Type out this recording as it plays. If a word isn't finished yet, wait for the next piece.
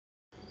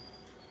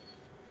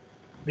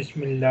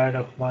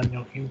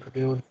Bismillahirrahmanirrahim.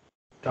 Today we'll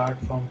start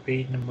from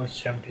page number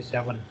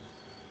 77.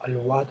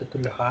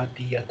 Al-Wahdatul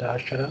Hadiyata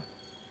Ashara,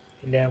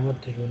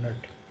 11th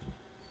unit.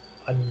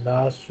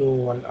 An-Nasu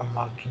wal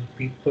Amakin,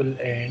 people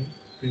and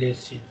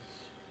places.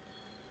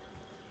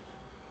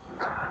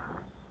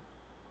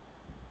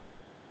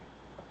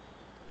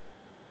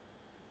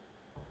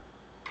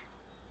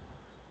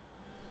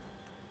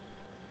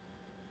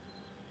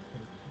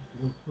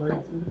 What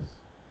places?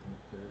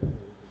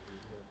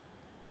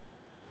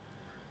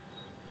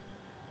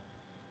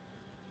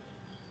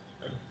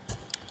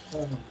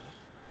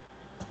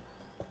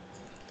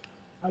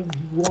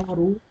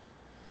 الجوار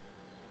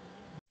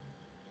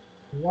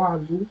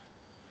والو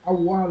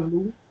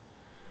أول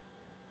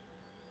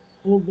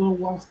خذ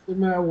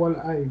واستمع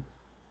والعين.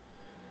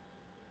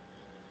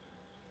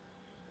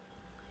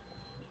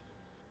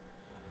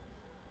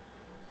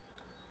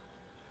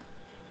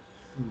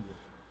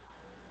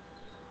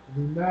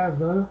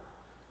 لماذا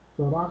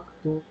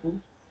تركت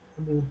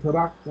من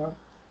تركت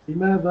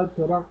لماذا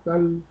تركت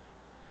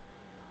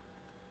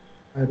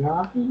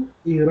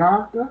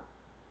العراق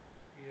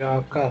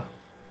Iraka.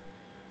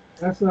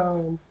 That's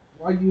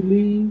why you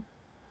leave.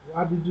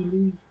 Why did you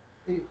leave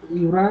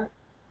Iraq?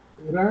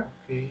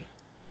 Okay.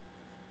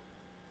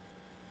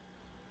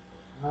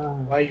 Uh,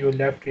 Why you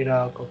left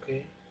Iraq?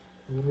 Okay.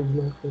 why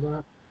you left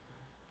Iraq?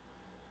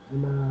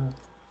 And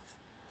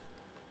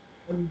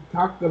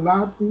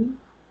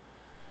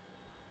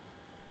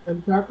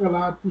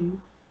انتقلت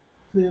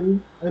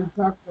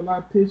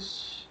انتقلت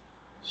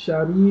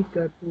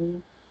الشركة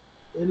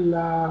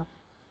إلى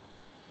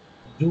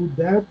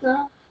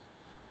جدة.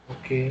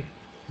 Okay.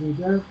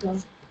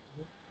 جدة.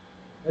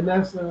 And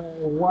that's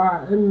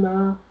why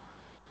إن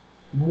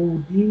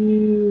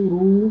مدير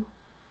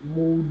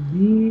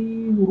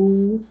مدير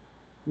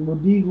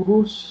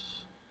مدير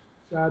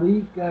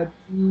الشركة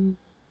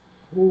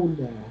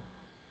هنا.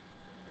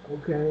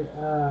 Okay.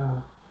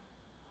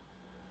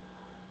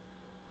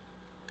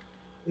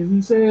 Is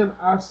he saying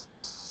I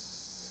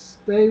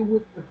stay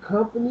with the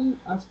company?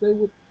 I stay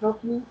with the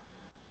company?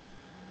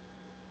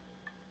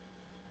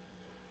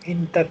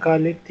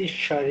 انتقلت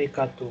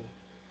الشركة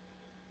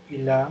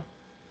إلى,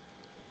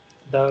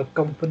 the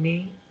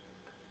company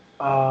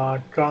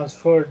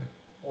transferred,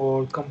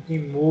 or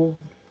company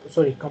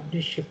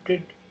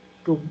shifted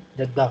to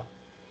Jeddah.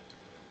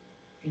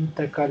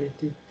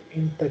 انتقلت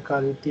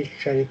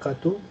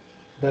الشركة,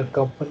 the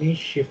company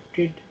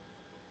shifted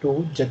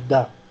to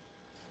Jeddah.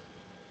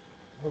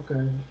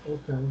 Okay.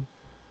 Okay.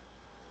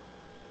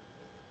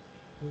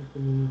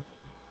 Company.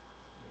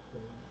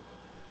 Okay.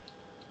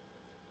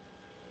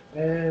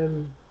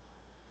 And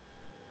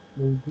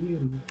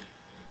مديري.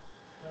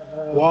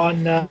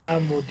 وأنا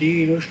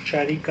مدير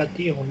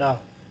الشركة هنا,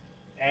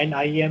 and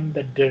I am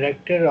the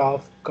director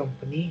of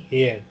company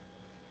here.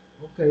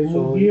 Okay.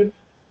 So مدير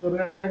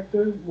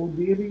director.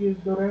 مديري is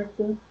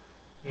director.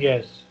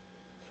 yes,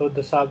 so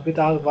the Sabit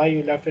asked why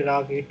you left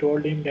Iraq. He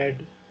told him that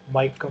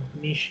my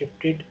company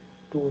shifted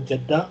to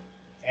Jeddah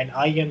and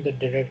I am the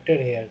director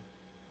here.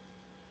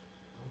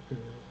 Okay.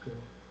 Okay.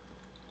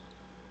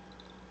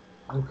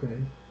 Okay.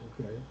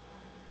 Okay.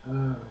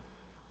 Uh,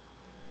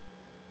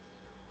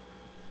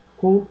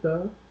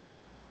 كنت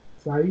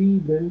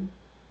سعيدا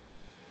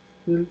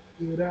في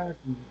العراق.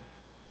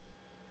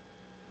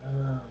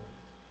 Uh,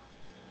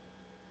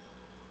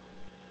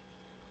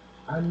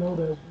 I know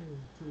that word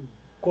too.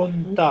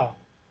 Kunta,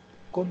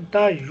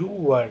 Kunta,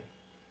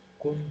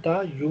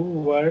 you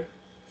were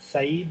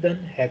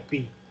Saidan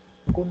happy.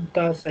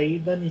 Kunta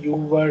Saidan, you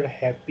were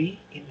happy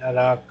in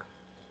Iraq.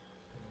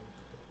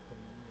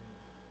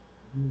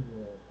 You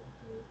were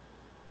okay.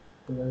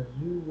 So as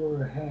you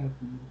were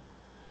happy,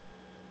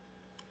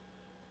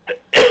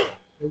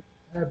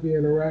 happy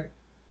in Iraq.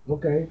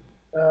 Okay.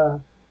 Uh,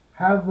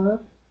 هذا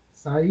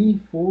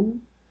صيف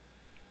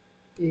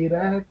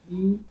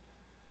عراقي.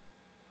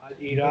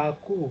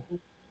 Al-Iraqu,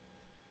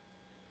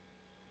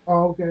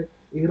 Okay.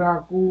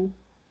 عراق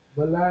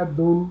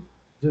بلاد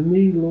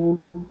جميل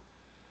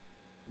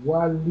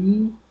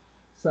ولي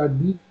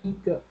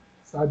صديق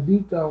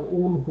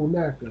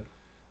هناك.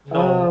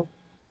 no,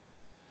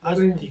 That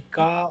ain't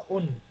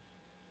Astikaun.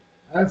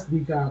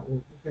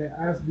 أصدقاء. Okay.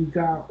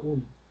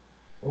 أصدقاء.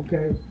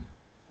 Okay.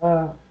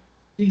 Uh,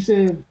 he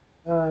said,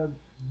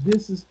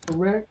 this is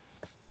correct.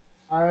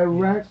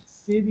 Iraq Yes.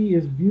 city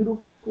is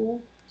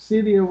beautiful.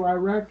 City of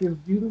Iraq is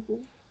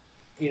beautiful.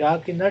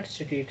 Iraq is not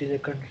city, it is a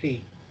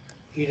country.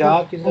 Oh,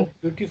 Iraq is a oh,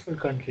 beautiful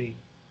country.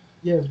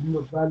 yes,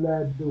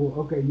 Balad.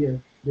 Okay, yes,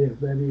 yes,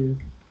 that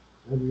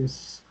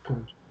is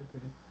country.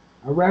 Okay,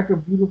 Iraq a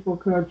beautiful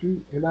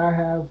country, and I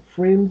have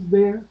friends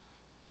there.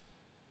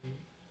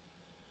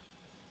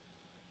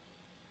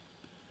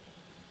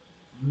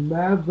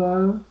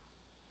 Mother,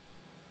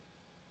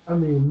 I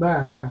mean,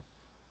 ma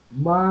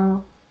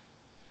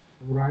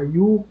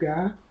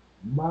Rayuka,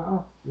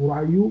 ma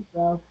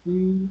Rayuka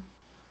fi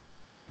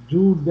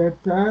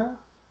Judata. Uh,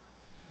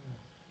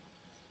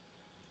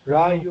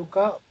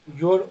 Rayuka,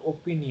 your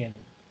opinion.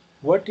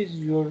 What is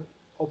your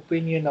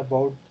opinion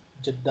about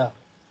Jeddah?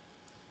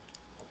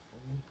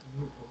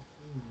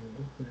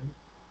 okay.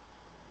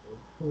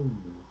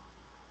 opinion.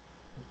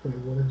 Okay,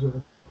 what is your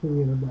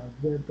opinion about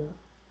Jetta?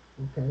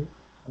 Okay.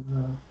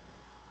 Uh,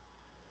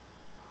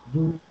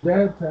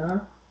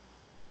 Judata,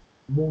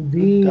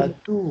 Mudin,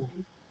 Muddatu.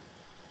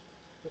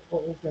 oh,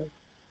 okay.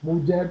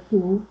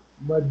 Mujatu,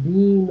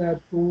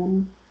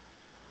 Madinatun,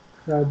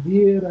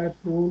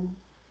 Khadiratun,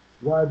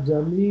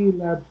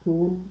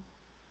 Wajamilatun,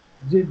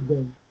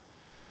 Jiddan.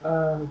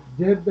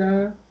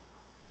 Jeddah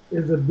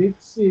is a big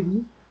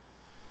city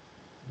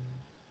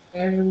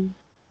and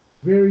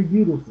very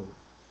beautiful.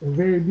 And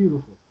very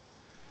beautiful.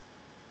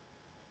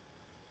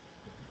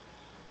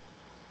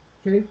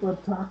 كيف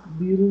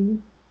تقدر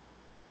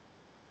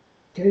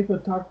كيف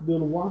تقضي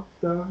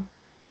الوقت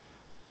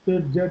في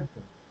جدة?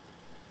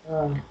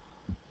 Uh,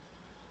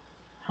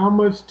 how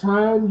much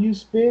time you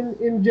spend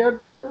in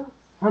Jeddah?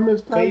 How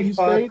much time you كيف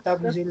stayed there?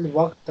 تمضي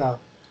الوقت?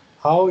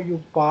 How you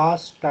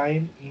pass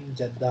time in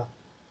Jeddah?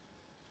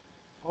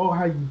 Oh,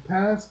 how you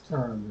pass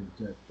time in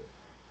Jeddah.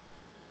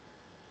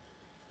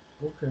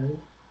 Okay.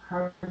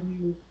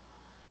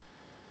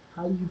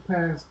 How you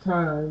pass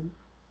time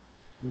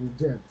in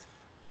Jeddah?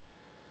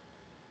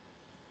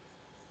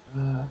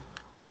 Uh,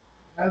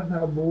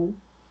 أذهب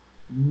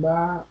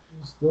مع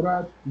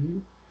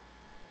أسرتي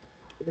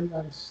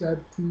إلى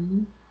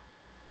شتي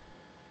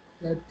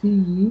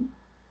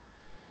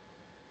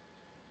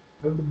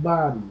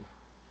الباري.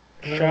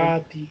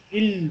 شاطئ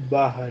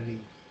البحر.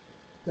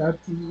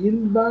 شتي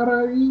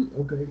الباري.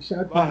 Okay.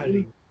 شتي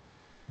بحري.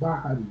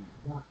 البحري.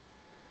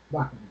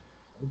 Bahari.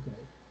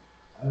 Okay.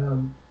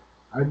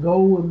 I go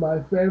with my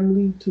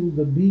family to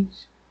the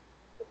beach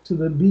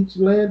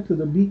land, to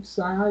the beach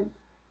side.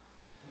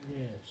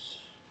 Yes.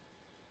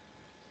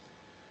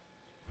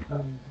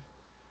 Um,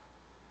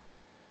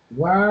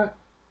 و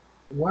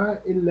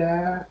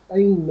وإلى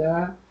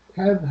أين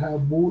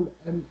تذهبون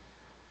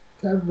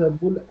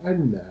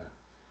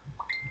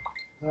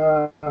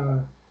uh,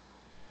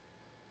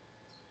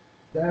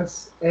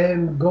 that's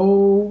and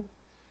go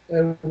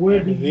and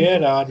where do And you where go?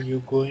 are you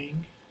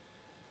going?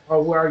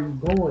 Or where are you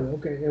going?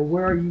 Okay, and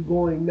where are you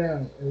going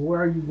now? And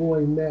where are you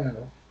going now?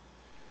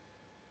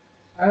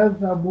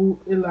 أذهب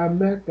إلى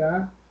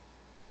مكة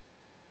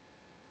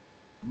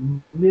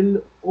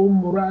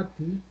للأمرة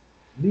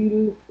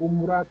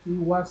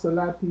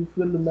وصلاة في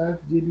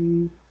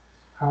المسجد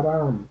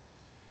الحرام.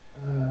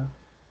 Uh,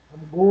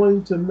 I'm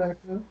going to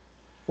Mecca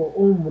for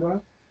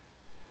Umrah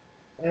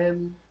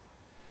and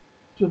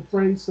to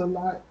pray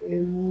Salah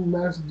in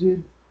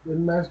Masjid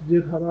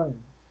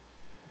Haram.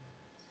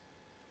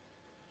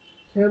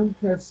 كم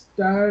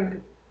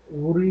تستغرق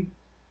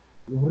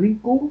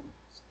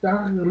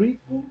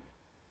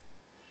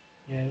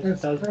Yes.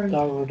 تستغرق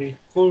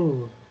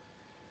تستغرق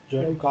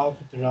John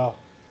Kafitra.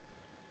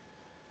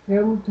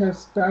 كم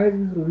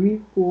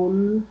تستغرق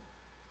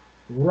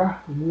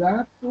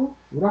الرحلة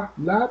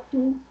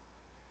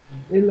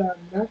إلى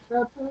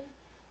مكة.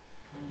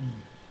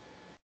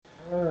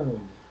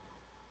 Um,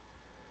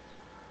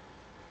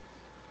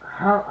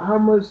 how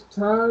much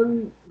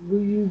time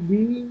will you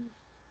be?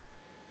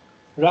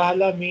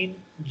 Rahla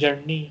mean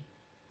journey.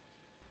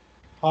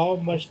 How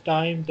much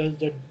time does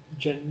the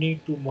journey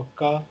to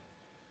Makkah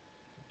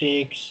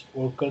takes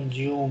or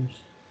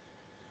consumes?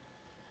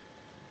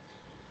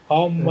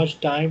 How Okay, much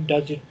time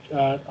does it?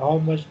 How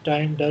much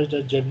time does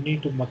the journey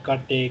to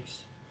Makkah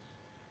takes?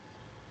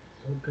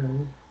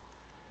 okay.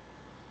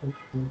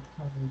 Okay,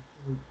 time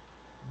to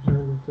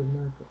journey to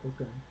Mecca.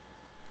 Okay,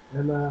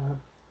 and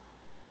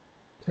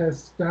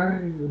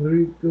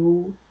تستغرق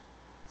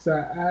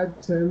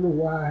ساعة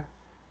واحدة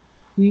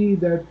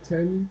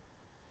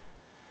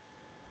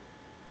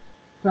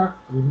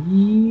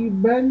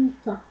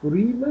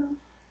تقريبا.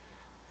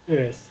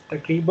 Yes,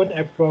 تقريبا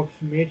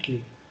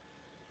approximately.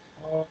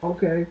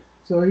 Okay,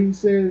 so he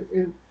said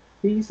it.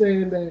 He's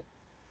saying that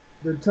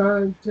the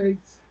time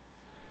takes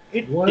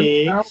It 1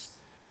 hour. takes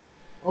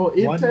Oh,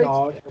 1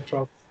 hour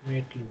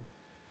approximately.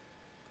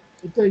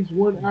 it takes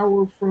 1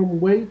 hour from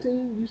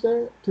waiting. You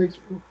said takes.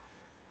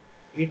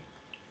 It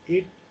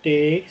it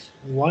takes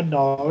 1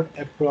 hour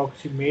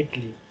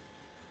approximately,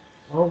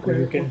 or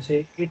you Okay, can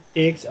say it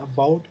takes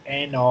about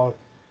an hour.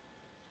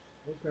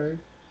 okay,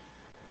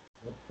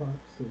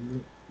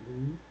 approximately.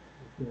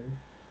 Okay,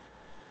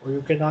 Or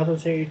you can also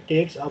say it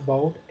takes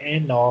about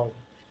an hour.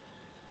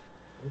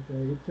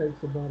 okay. It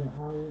takes about an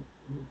hour.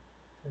 It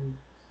takes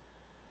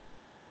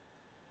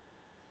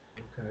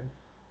okay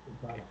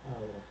about an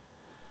hour.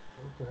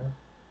 Okay,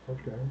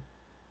 okay.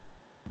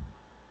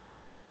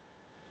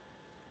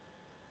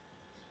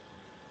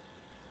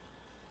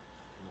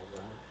 All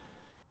right.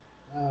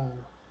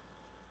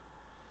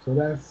 So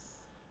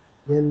that's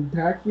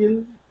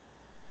Yentakil,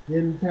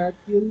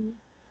 Yentakil.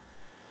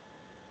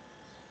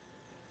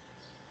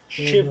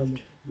 So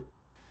Shift.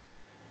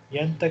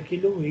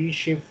 Yantakilu, he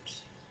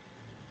shifts.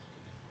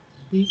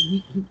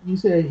 you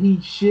said he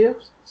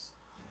shifts.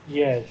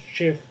 Yes,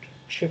 shift.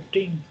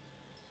 Shifting.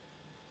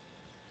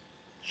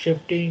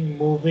 Shifting,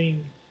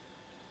 moving.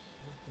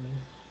 Okay,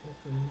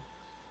 okay,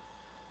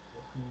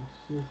 okay,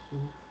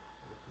 shifting.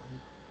 Okay.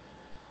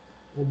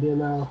 And then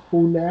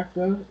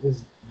Hunaka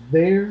is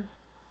there,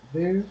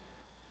 there.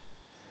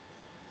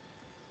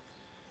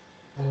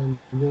 and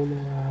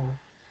then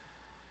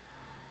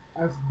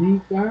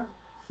Asdika,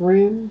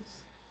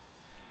 friends,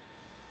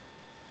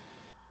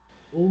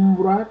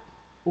 Umrat,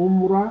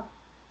 Umrah,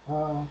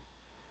 uh,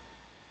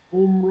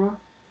 Umrah,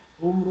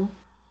 Umrah,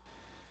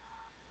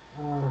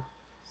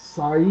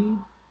 Saeed,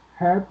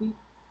 happy,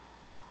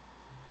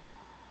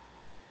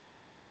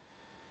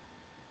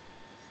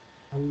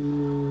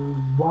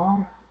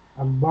 Al-Bar,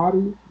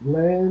 Al-Bari,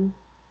 land,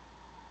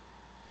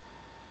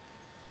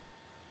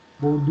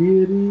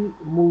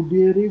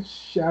 Mudiri,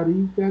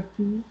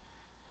 Sharikati,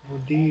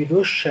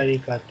 Mudiru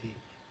Sharikati.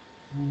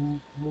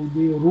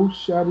 Mudiru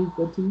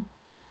Sharikati,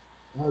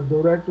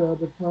 director of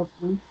the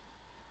company,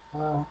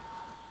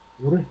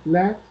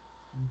 Rihlat,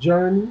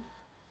 journey,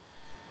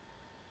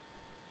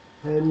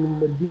 and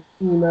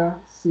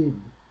Medina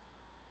city.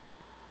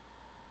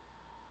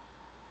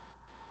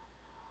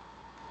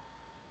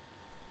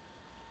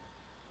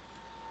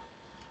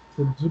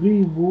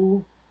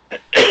 تدريب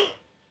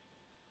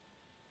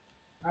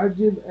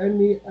أجب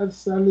أني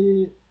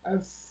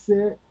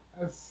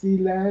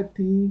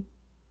أسئلتي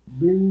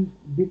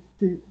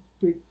باختصاري.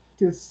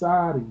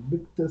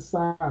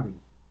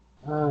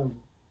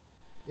 Um,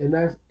 and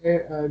that's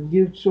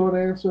give short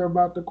answer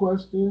about the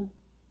question.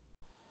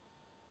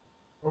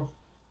 Or,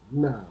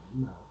 no.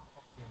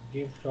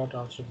 Give short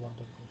answer on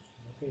the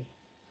question. Okay.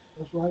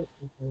 That's right.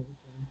 Okay.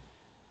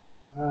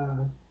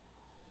 Uh,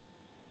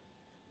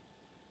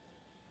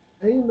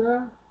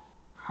 أين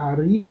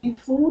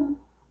حريث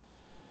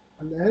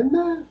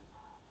الآن؟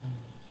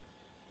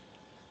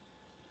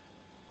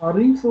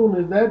 حريث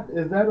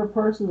is that a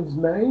person's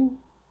name?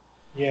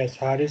 Yes,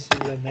 Haris is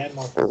the name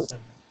of the son.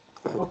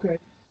 Okay.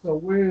 So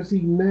where is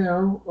he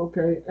now?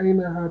 Okay.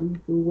 أين حريث?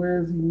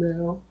 Where is he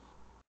now?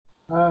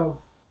 Uh,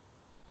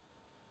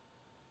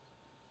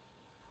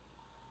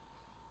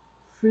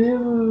 في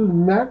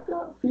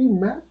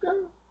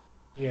مكة.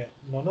 Yeah.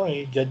 No,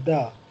 in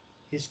Jeddah.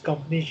 His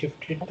company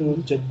shifted to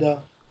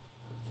Jeddah.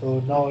 So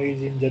now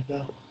he's in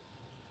Jeddah.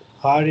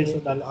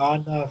 Harisun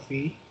al-ana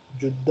fi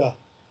Jeddah.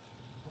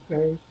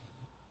 Okay.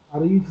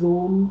 حريث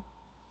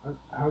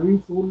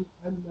حريث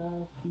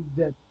أنا في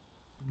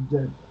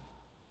جدة.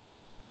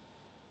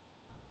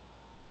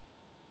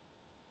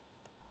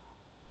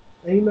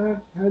 أين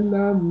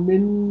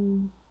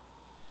كان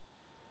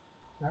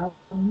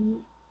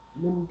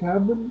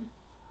كابل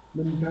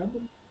كابل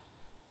كابل.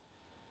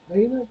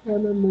 أين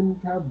كان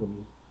كابل.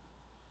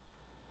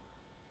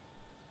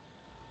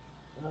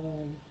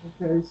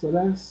 Okay, so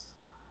that's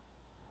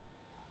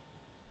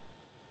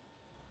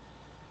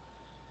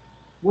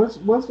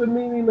what's the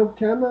meaning of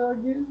kana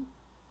again?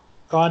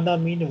 Kana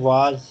mean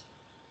was.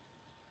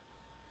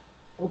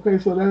 Okay,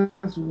 so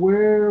that's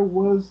where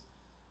was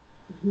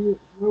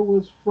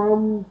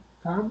from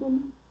Kabul?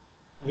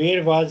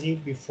 Where was he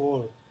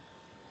before?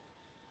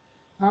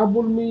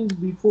 Kabul means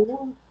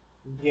before.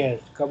 Okay,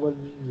 Yes, Kabul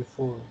mean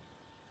before.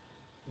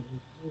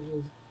 where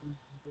was he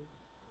before?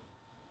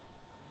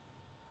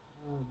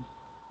 Um,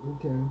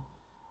 okay,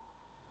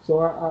 so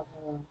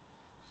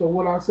so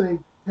what I say,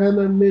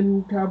 kana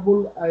min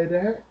Kabul,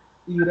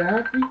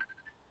 Iraqi.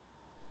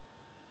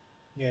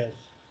 Yes.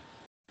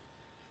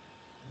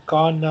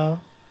 Kana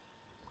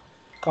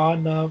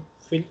Kana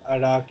fil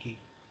Araki.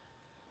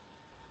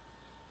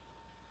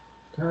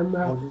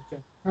 Kana Or you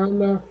can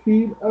kana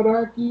fil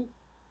Iraqi.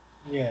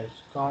 yes,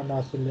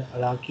 Kana fil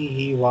Araki.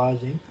 He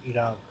was in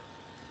Iraq.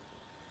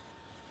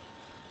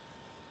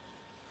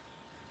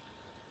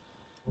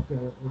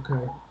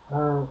 Okay.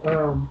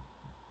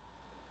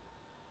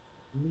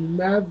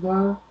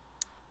 لماذا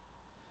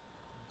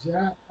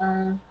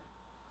جاء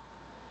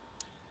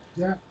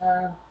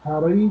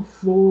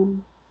حريث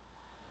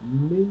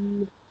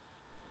من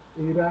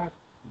العراق.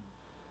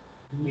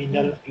 Min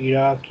al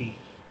Iraqi.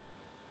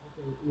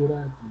 Okay,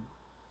 Iraqi.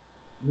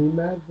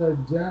 لماذا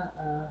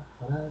جاء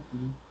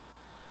حريث.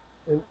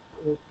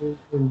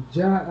 And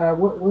جاء,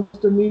 what's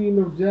the meaning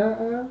of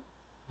جاء?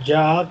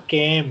 Ja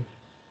came.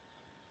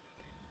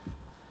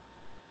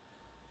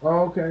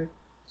 Oh, okay,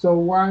 so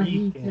why He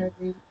he came.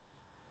 came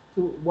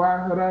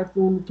why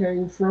Harathun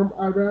came from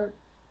Iraq?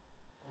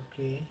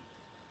 Okay.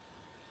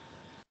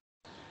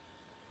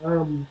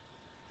 Um,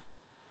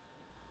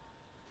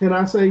 can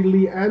I say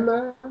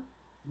Liana?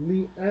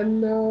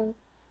 Liana.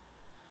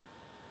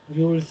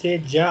 You will say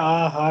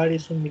Ja'a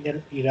Harisun min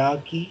al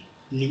Iraqi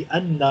li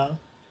anna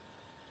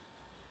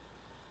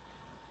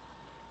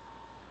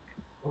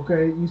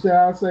Okay, you say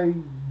I say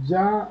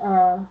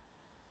Ja'a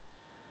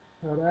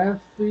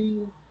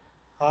Harathi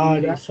Iraq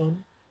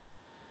Harisun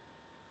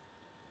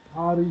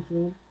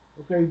Harithun.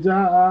 Okay,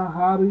 Ja'a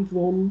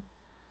Harithun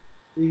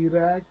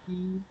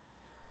Iraqi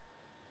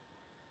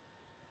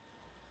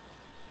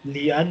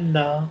li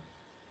anna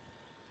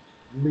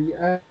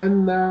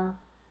Lianna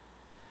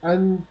in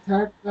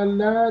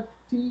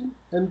Antakalati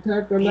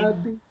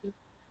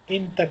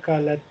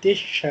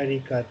intakalatish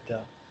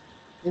sharikata.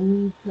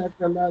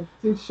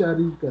 Intakalati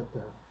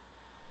Sharikata.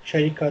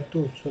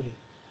 Sharikatu, sorry. Sorry,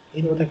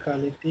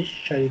 Intakalatish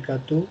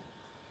sharikatu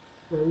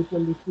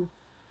Sharikatu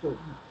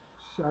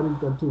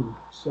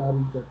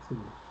Sharikatu.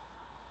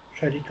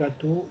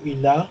 sharikatu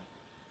ila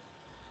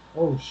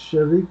Oh,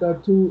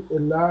 Sharikatu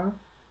ila.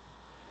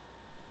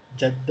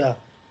 Jeddah.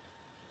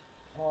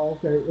 Oh,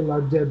 okay.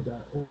 Ila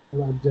Jeddah.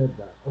 Ila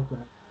Jeddah. Okay.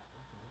 Okay.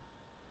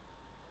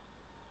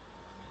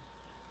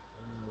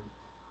 Um,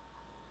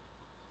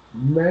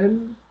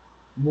 من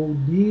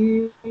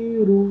مدير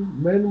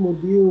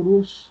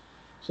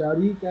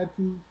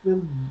شركتي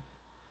في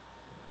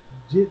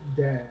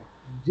جدة.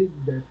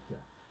 جدة.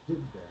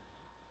 جدة.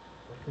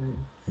 Okay.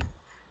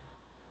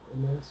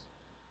 And that's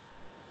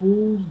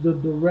who's the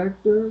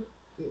director?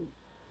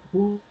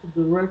 Who's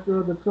the director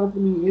of the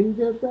company in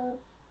Jeddah?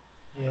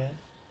 Yeah.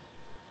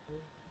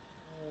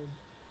 Um,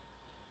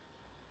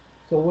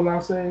 so when I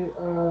say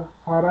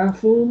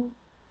Harafun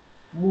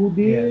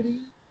Yes.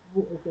 Mudiri,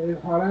 okay,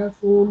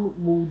 Harafun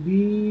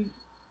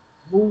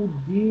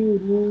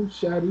Mudiru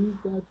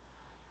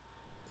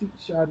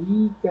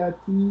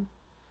Sharikati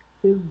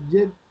fil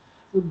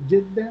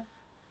Jeddah.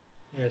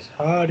 Yes.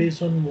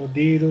 Harisun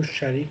mudiru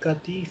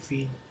sharikati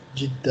fi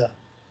Jeddah.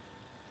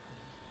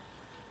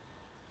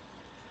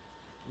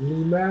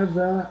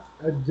 لماذا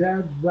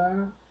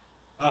أجاب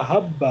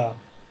Ahabba.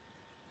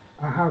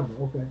 أحب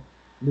okay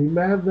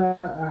لماذا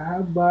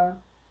أحب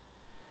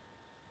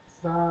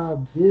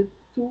ثابت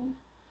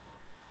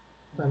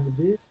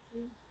ثابت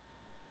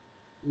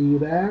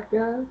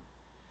إيراك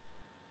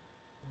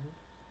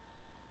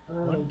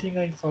One um, thing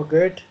I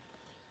forget.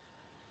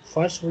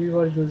 First we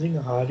were using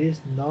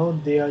Haris. Now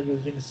they are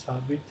using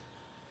Sabit.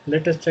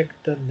 Let us check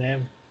the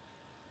name.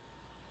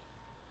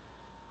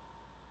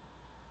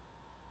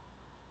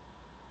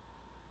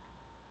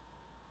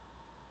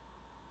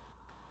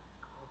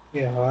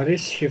 Okay.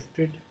 Haris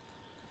shifted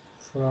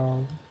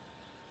from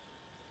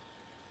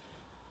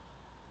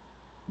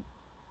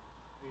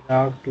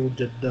Iraq to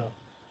Jeddah.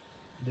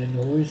 Then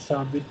who is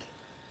Sabit?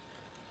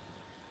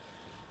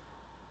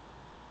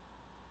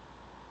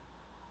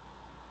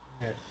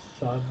 Yes,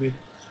 Sabit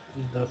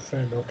is the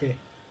friend. Okay.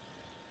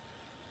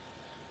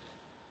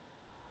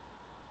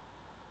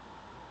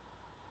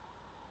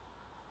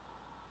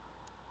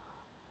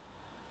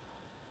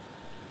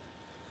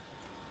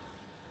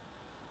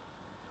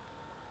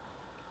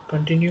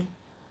 Continue.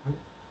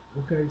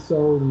 okay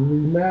so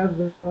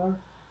لماذا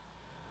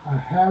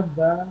أحب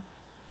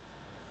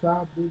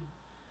ثابت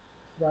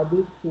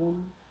ثابت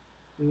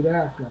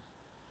إيراك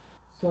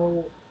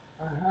so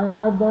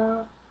أحب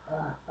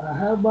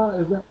أحب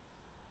is that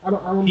I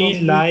don't know He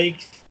the meaning.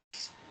 likes,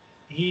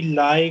 he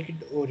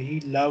liked or he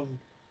loved.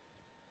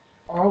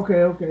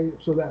 Okay, okay.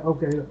 So that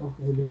okay, then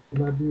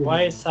I do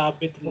Why remember.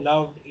 Sabit Oh,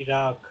 loved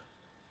Iraq?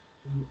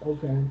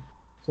 okay.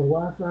 So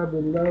why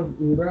Sabit love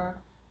Iraq?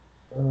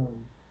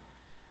 Um,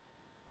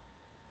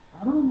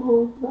 I don't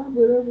know if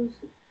Sabit ever.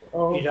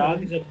 Oh, Iraq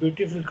okay, is a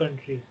beautiful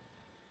country.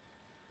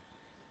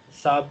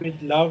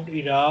 Sabit loved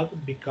Iraq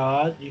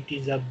because it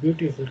is a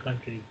beautiful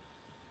country.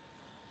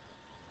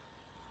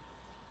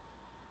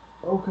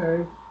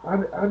 okay. I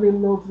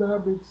didn't know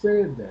Sabit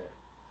said that.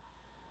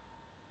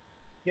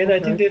 Yes, I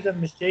think Okay, there's a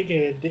mistake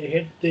here.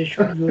 They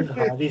should use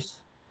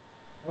Haris.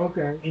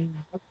 okay, In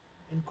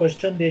in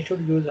question, they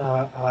should use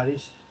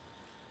Haris.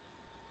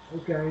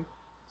 okay.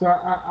 So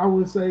I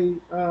would say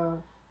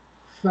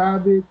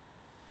Sabit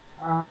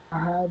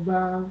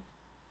Ahaba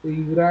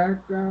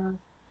Iraq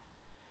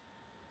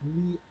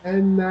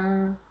لأن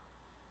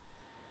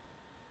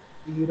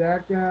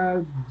إيراك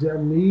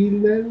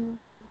جميلا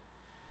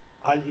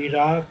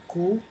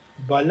Al-Iraqu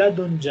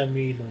baladun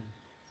jamilun.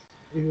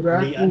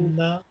 إيراك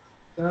لأن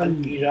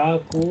جميل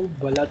العراق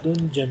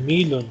بلد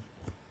جميل.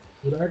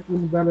 إيراك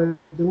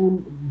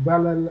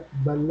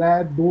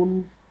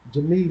بلد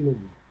جميل.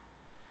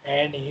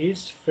 And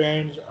his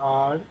friends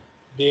are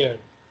there.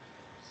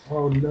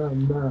 Oh no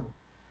no.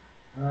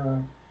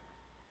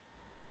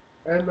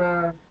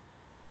 أنا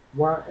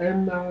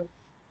وأنا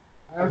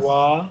أس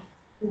و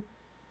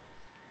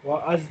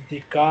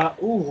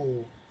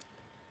وأصدقاؤه.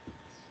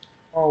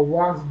 أو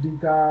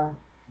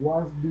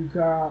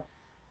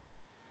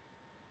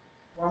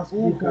وصديقا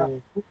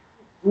أوه.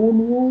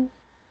 أونو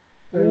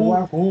say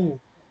أوه.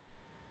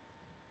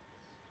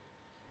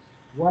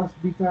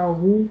 وصديقا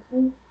هو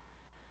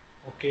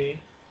Okay.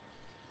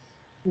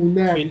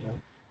 هناك. Fil.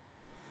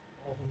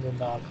 Oh,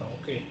 Hunaka.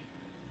 Okay.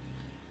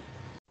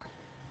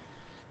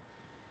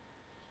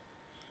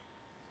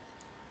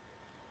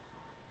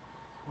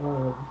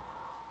 آه،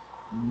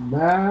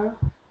 ما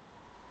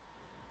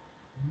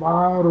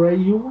ما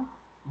رأيو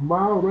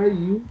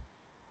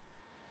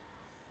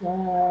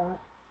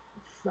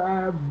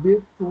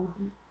ثابت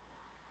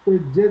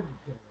جدا.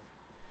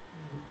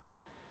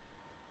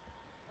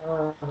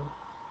 Uh,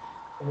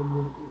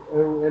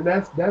 and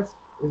that's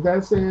is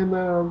that saying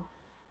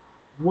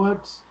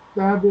what's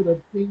Thabit's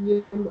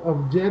opinion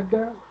of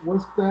Jeddah?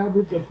 What's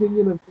Thabit's Yeah.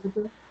 opinion of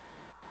Jeddah?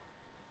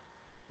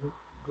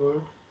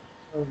 Good.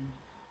 Um,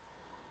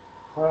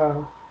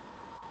 uh,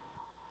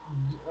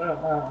 uh,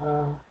 uh,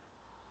 uh,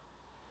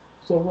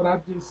 so would I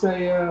just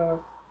say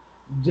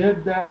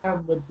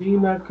Jeddah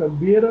Medina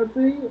Kabira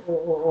thing,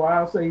 or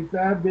I'll say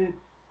Thabit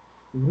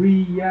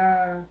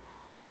Riyah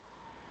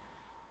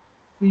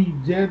fi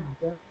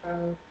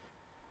Jeddah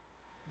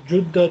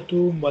جدة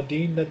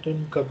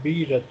مدينة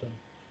كبيرة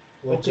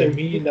Okay,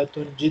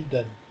 وجميلة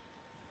جدا.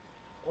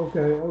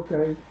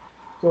 okay.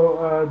 So,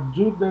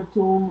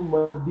 Juddatun,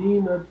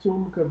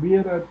 Madinatun,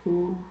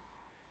 Kabiratun,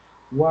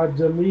 wa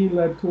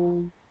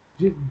Jamilatun,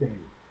 Jiddan.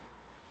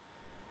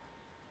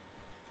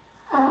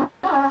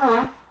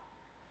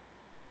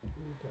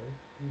 Okay.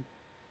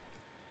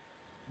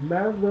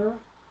 Mother,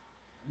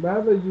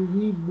 Mother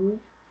Yuhibu,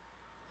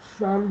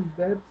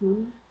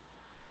 Sambatun,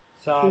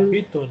 Fil,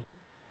 ثابت.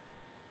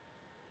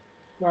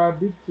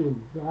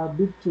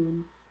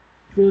 Sabitun,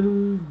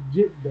 Fil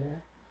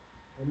Jiddah.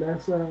 And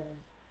that's,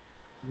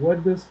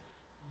 what does,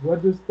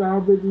 what does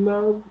Thabit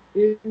love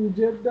in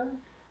Jeddah?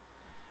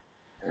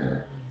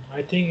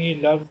 I think he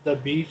loves the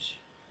beach.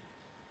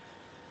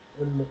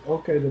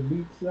 Okay, the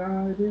beach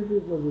side is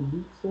it? Was it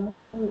beach side?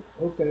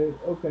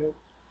 Okay.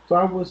 So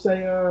I would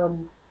say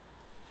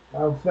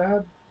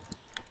Fab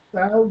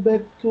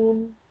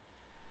Falbetun.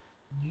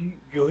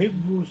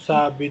 يحب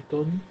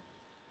ثابت.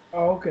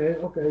 Okay.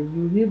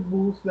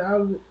 Yuhibbu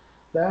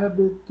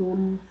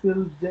Thabitun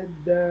fil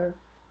Jeddah.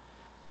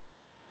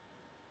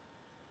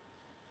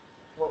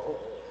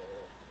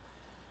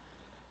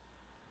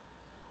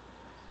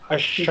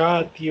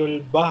 الشاطئ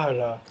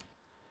البحر.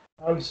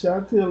 Al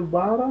Shati al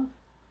Bara.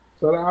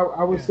 So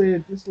I would Yeah. say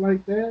it just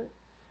like that.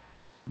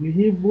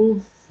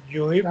 Yuhibbu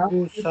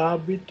يحب Thabit.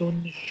 ثابت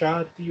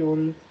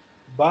شاطئ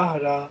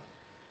البحر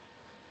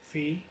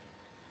في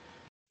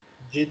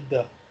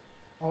جدة.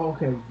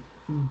 Okay,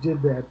 he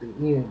did that at the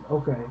end.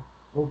 Okay.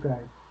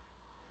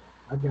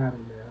 I got it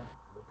now.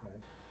 Okay.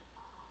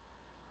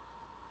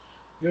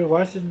 Your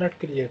voice is not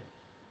clear.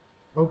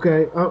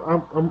 Okay,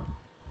 I'm.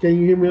 Can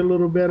you hear me a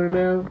little better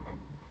now?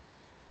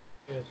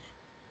 Yes.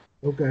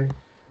 Okay.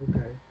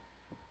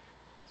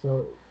 So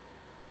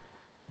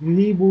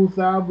yuhibu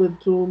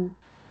thabatun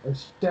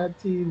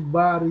ashati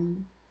bari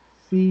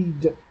fi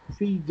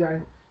fi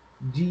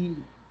ji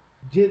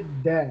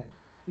jiddah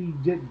fi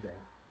jiddah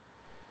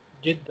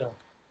جدة.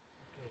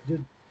 Okay.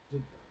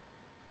 jiddah.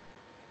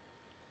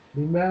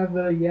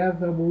 لماذا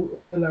يذهب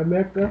إلى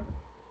مكة؟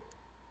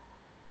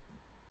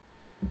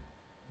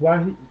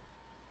 Why he,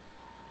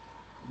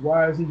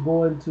 why is he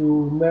going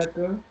to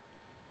Mecca?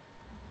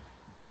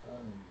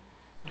 Um,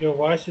 Your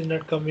voice is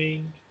not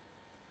coming.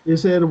 it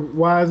said,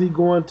 why is he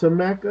going to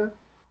Mecca?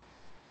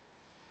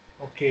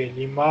 Okay.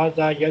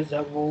 لماذا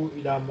يذهب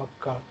إلى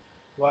مكة?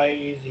 Why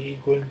is he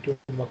going to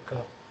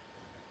Mecca?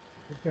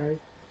 Okay.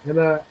 And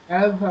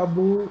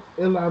أذهب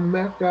إلى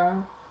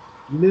مكة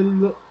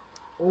للعمرة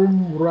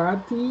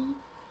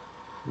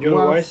Your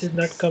voice was. is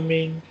not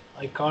coming.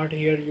 I can't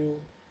hear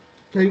you.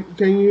 Can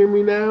you hear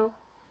me now?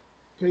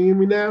 Can you hear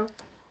me now?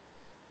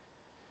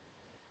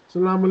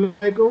 Salam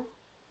alaikum.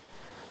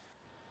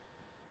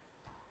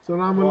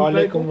 Salam alaikum.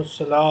 وعليكم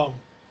السلام.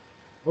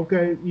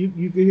 Okay, you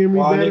can hear me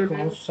better وعليكم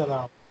now?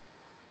 السلام.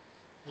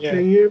 Can Yeah.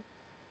 you hear?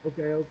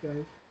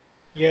 Okay.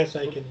 Yes,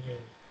 I can hear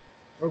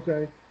you.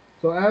 Okay.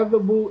 So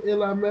أذهب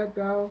إلى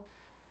مكة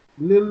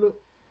لل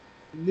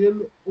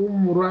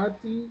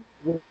للعمرة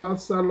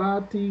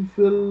والصلاة في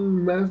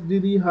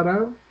المسجد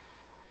الحرام.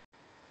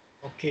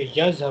 Okay.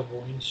 يذهب.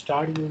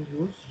 Instead you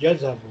use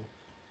يذهب.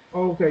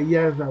 Okay,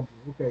 يذهب.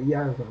 Okay,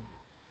 يذهب.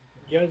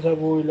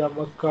 يذهب إلى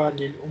مكة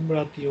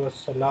للعمرة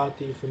والصلاة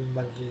في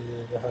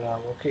المسجد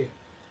الحرام. Okay.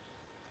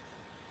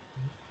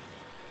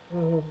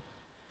 Okay.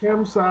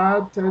 كم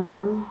ساعة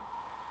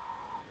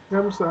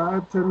كم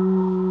ساعة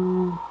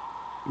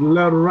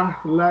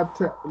للرحلة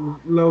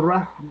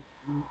للرحلة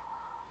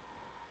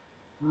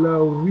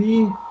لرحلة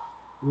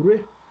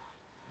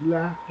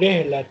رحلة.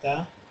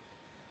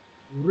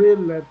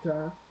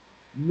 رحلة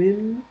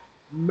من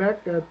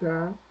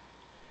مكة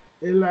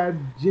إلى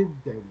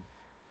جدة.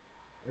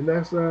 And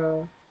that's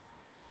how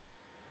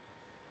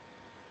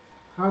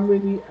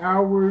many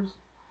hours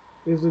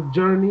is a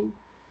journey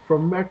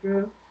from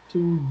Mecca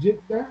to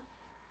Jeddah?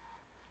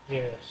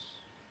 Yes.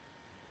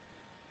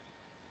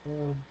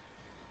 Um,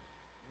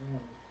 uh,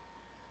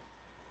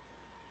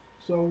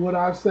 so would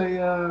I say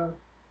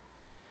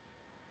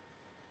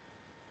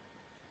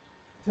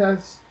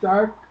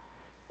testag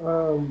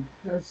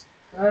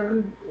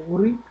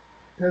testagrik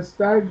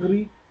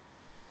testagrik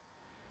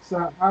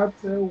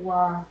sa'ata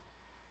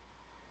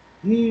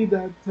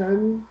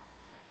wahidatan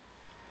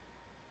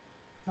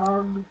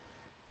tag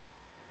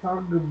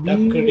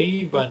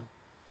tagbir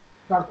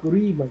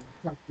تقريبا.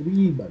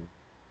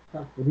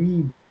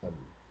 takriban.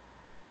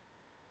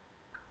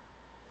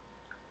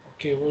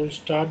 Okay, we'll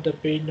start the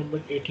page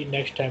number 80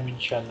 next time,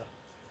 inshallah.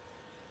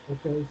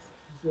 Okay,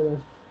 so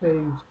that's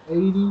page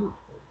 80.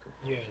 Okay.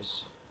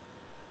 Yes.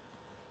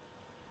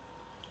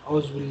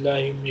 أعوذ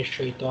بالله من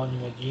الشيطان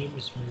الرجيم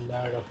بسم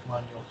الله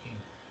الرحمن الرحيم.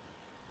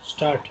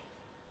 Start.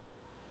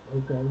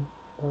 Okay.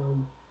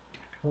 Hold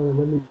on,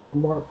 let me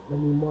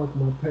mark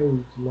my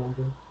page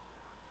number.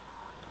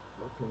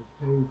 Okay,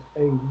 page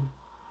 80.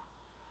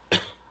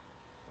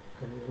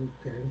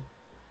 Okay.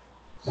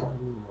 So I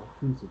need my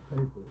piece of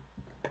paper.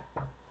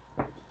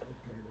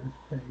 Okay, that's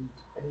page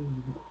 80.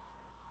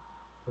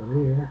 So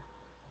there.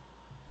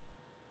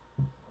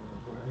 All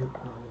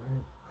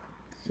right.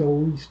 So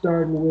we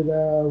starting with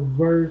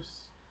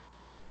verse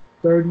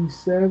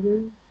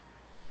 37.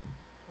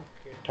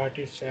 Okay,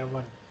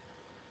 37.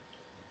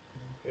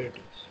 Here it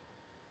is.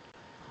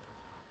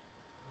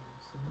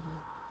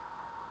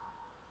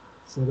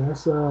 So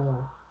that's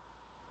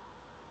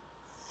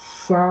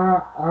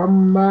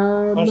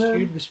فأما First من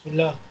read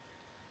Bismillah.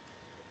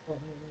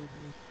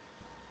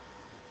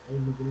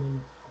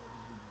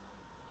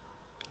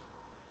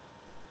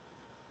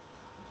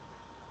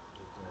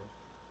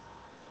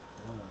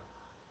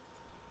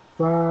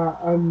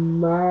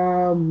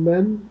 فأما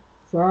من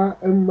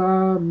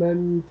فأما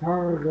من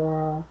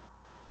طغى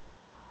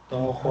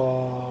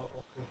Tawha.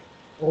 Okay.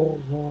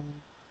 طغى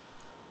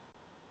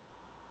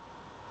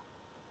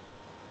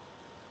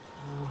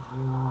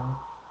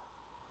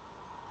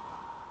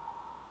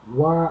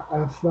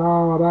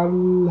وأثار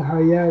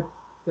الحياة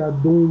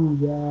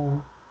الدنيا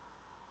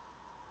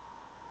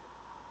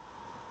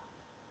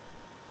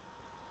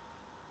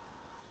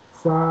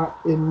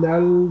فإن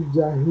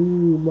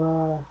الجحيم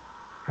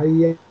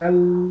هي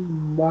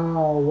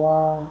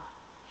المأوى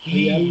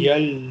Hi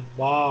al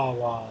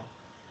mawa.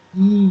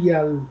 هي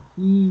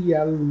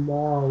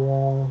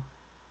المأوى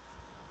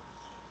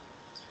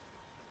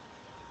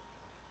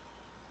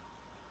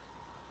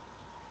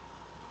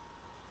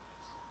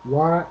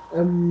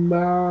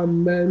وأما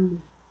من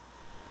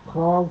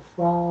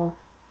خاف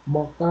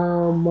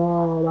مقام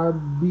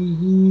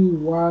ربه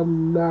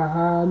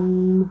ونهى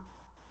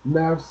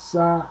النفس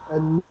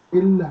عن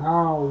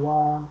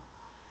الهوى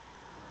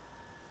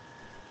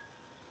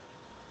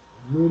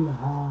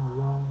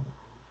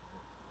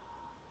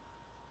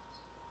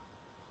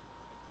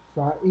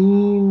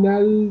فإن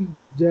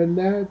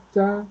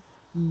الجنة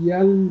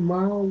هي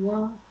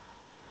المأوى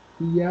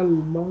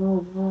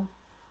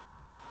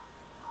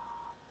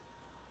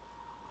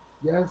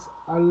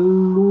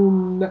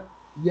يسألون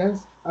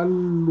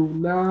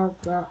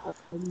يسألونك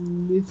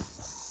عن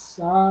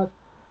الساعة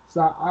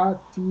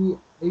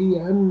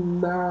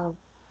أيان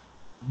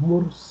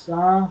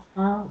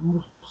مرساها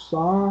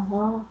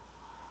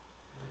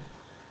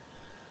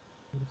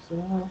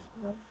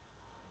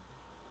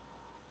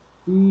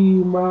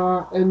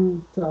فيما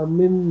أنت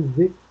من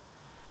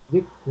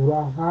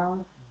ذكرها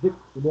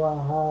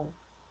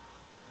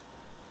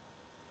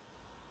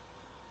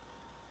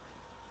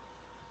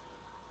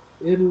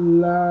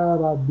إلا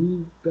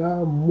ربك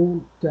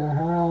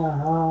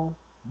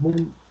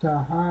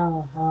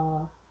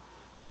منتهاها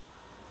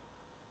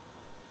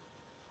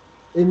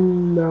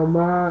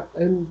إنما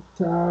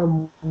أنت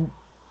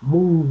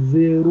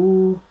منذر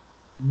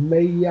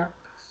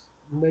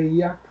من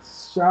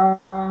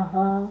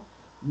يخشاها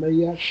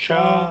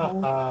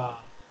Shaha.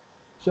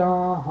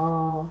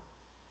 شاها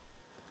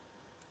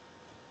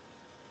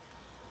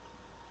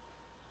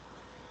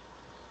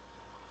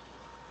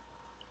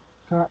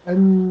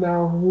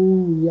كأنه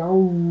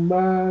يوم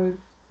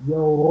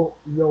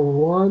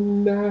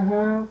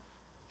يرونها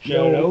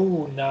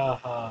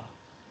Yarawnaha.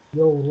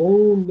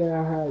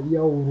 يرونها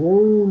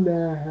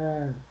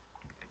يرونها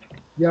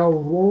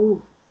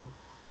يرون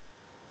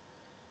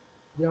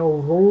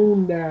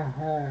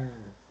يرونها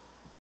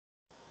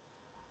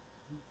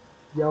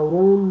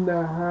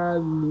يرونها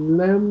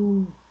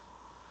لم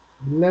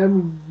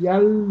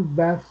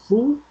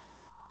يلبثوا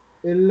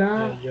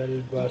إلا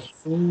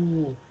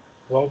Yalbasu.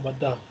 Wow,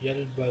 madda.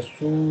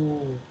 Yalbasu.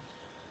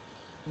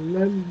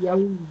 لم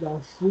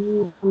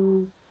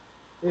يلبثوا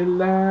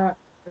إلا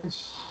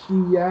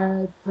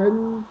أشياء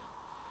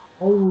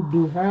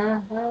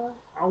عودها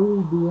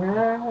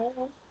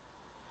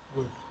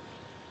Good.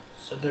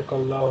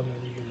 Sadaqallahu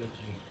al-aliyyul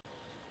azim.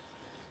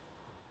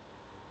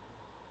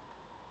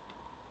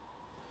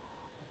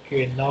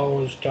 Okay,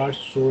 now start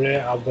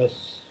Surah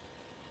Abbas.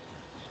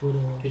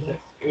 Surah It is the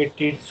Bas.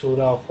 18th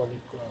Surah of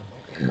Holy Quran.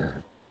 Okay.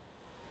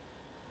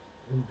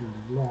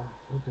 Alhamdulillah.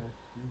 Okay,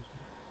 excuse me.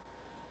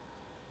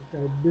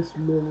 Okay,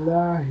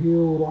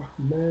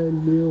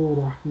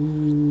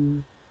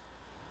 Bismillahirrahmanirrahim.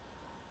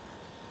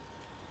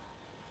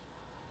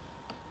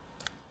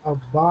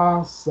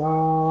 Abasa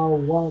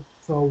wa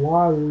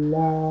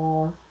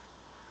tawalla.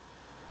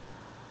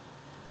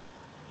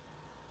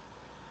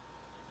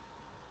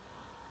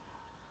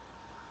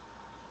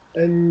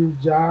 إن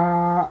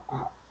جاء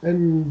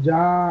إن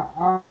جاء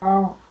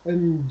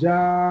إن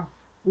جاءه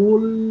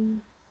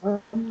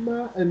الأمة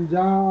إن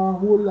جاءه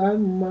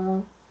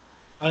الأمة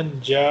أن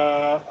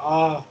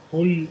جاءه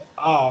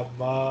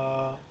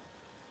الأعمى.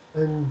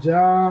 إن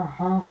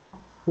جاءه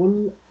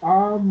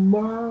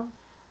الأعمى.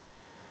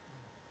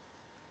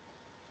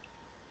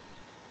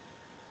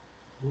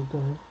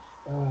 Okay.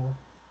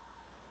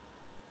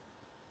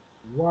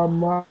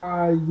 وما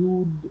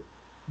يد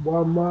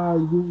وما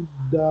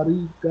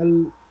يدرك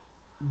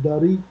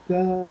دريك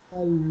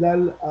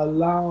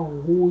لله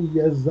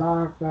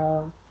يزاك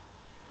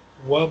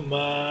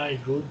وما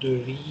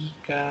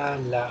يدريك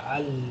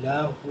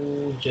لعله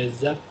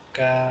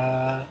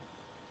يزكى.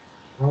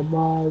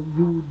 وما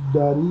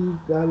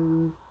يدريك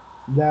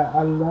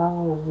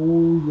لعله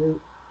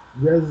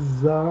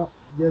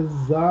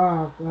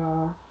يزاك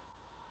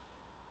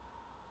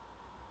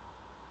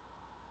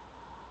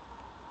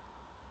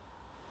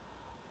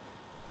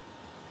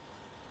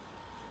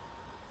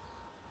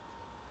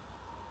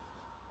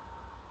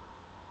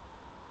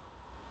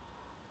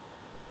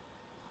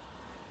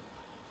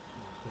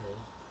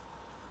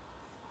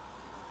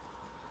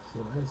So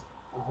that's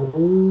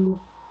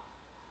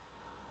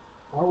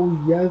أو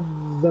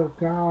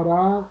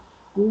يذكر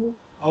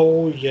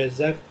أو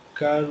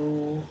يذكر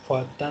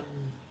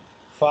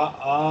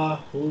فتنفعه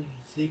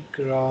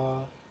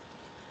الذكرى.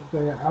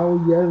 okay أو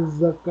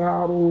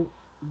يذكر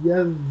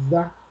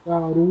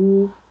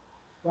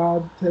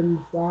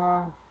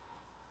فتنفعه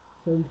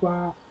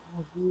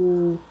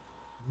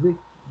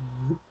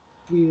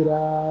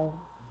ذكرى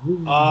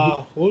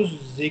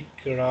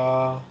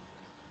الذكرى.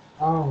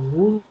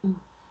 أهز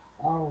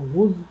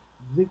أهز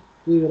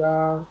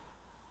ذكرى.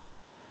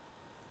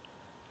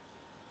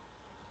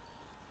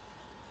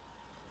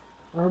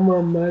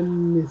 أما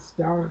من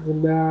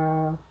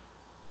استغنى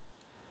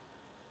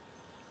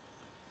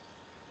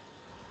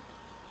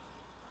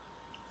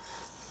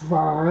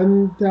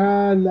فأنت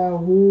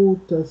له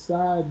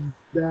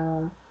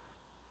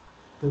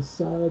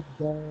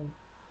تصدى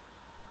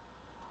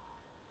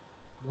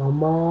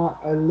وما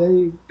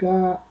عليك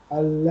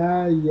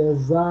ألا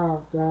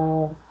يزاك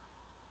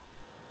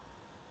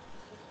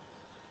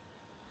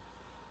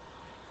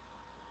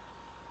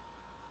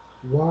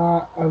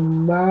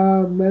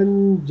وأما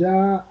من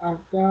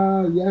جاءك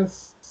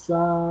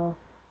يسعى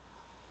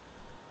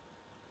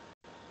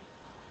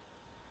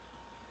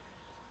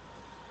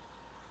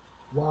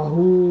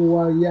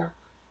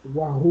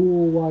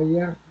وهو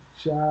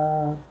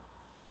يخشى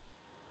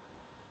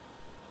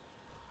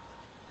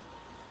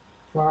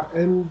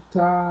فأنت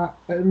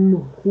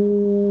عنه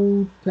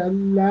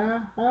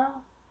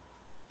تلاها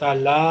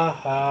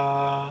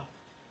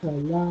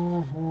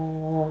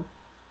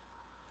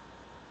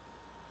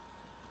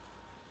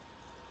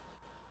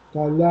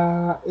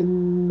كلا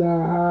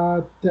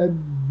إنها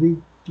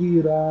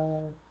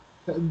تذكرة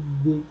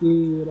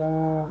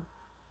تذكرة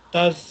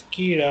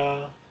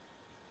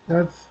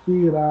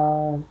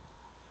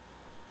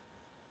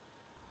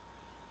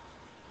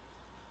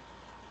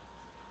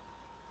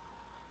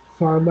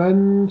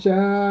فمن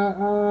شاء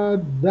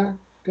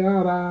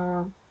ذكر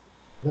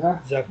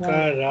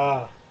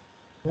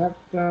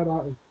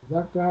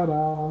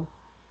ذكر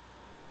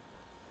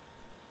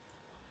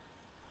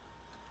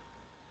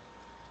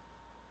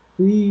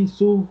في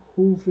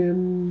صحف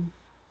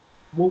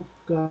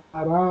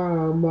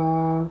مكرمة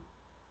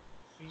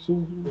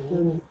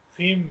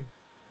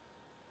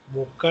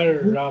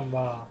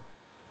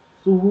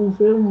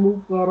صحف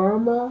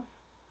مكرمة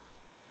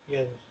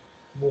Yes,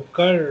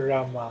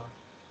 مكرمة.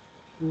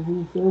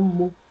 صحف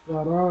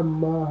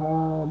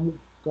مكرمة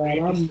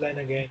Read this line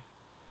again.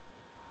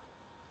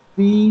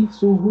 في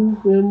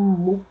صحف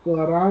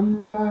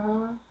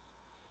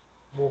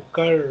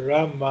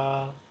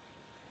مكرمة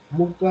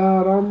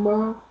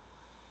مكرمة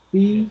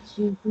في Yes.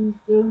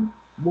 صحف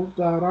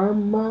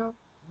مكرمة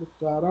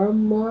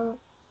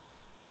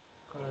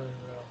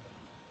Karama.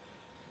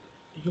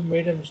 You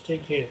made a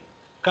mistake here.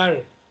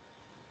 Kar.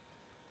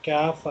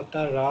 Kya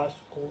fata ras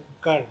kun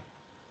kar.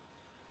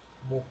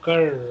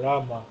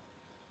 Mukarrama.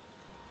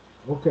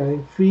 okay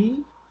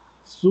في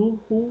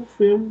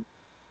صحف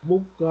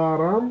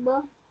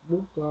مكرمة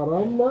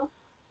مكرمة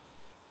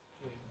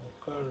Okay,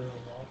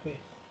 mukarrama. Okay.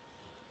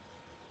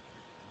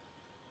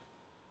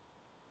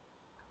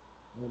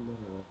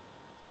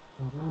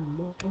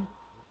 مكرمة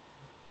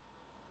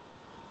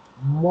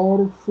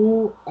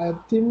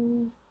مرفوعة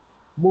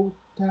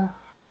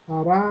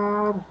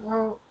مطهرة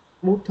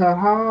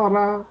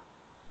مطهرة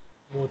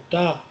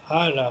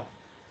Mutahara.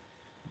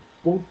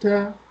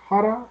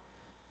 مطهرة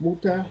Yes.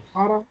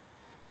 مطهرة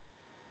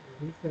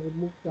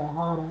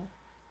مطهرة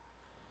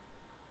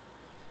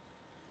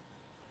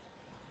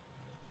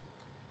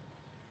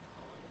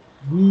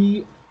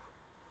ب-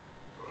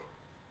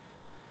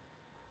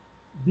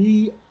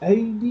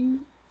 بأيدي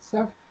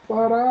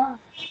سفرة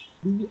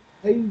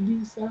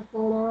بأيدي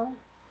سفرة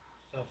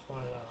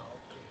Safara.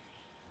 Okay.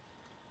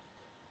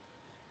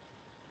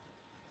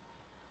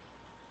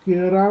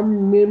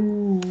 كرام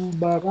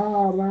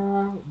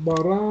برارة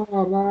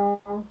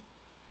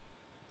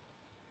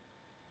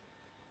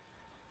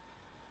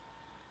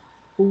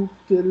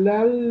قتل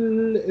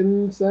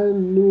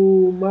الإنسان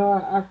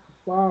ما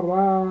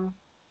أكفرها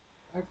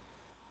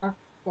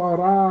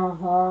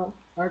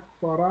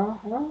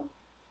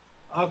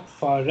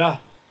Akfara.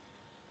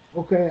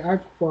 أوكي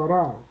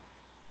أكفرها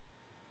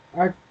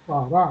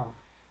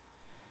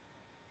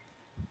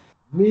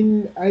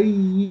من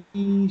أي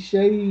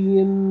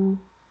شيء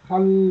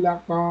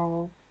خلق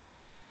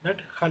Not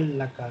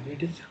khallaka.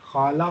 It is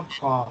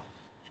khalaqa.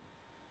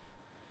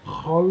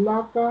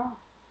 خلق Yes.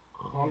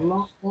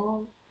 خلق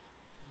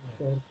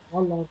Yes.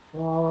 خلق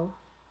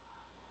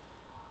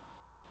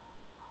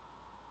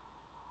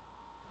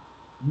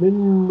من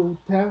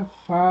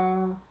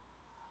نطفة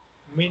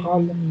Min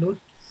خلق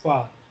nutfa.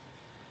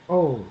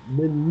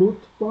 من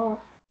نطفة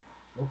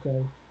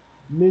أوكي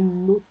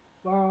من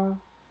نطفة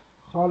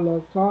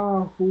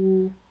خلقه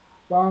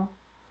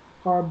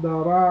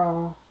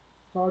فقدره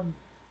قد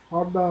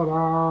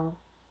قدره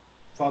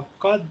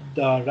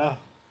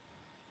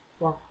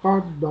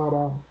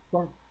Faqaddara.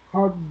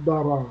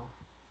 فقدره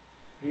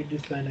Read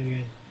this line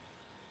again.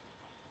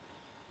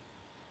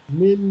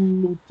 من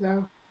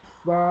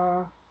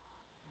نطفة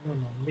No,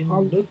 no. Min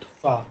خل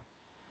nutfa.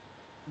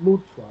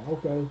 نطفة.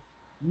 Okay.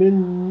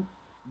 من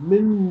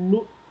من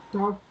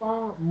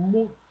نطفة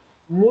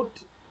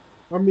مت.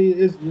 I mean,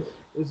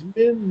 it's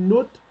min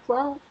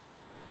nutfa.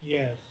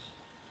 Yes.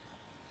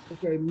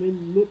 Okay,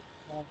 min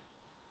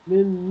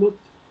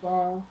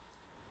nutfa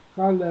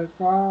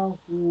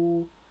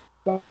khalaqahu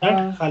Not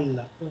fa.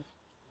 khalla.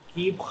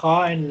 Keep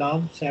kha and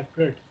lam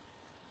separate.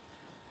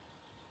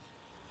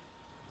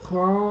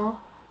 Kha,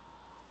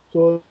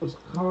 so it's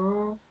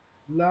kha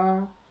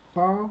la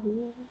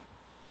kahu.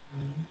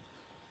 Mm.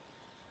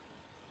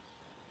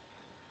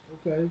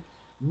 Okay,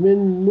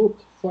 min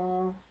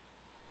nutfa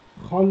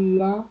Again,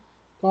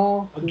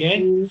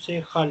 khalaqahu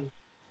say khal.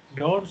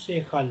 Don't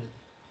say khal.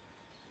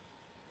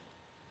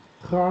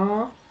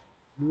 kha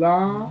la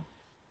Mm.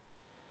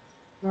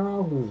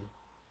 kahu.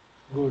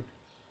 Good.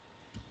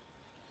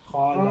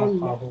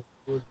 Khalaqahu.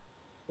 Good.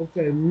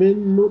 Okay, min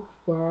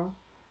nutfa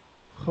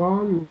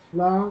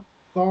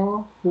khalaqahu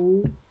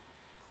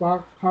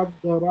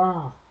faqadara.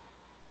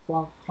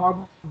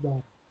 Faqadara.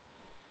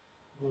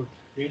 Good.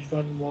 Read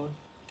one more.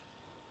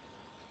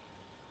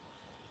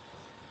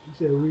 You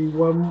said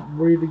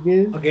read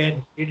again. Again.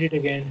 Read it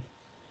again.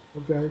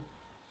 Okay.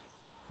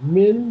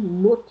 Min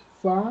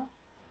nutfa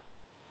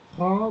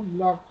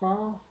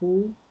khalaqahu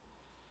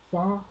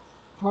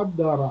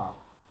faqadara.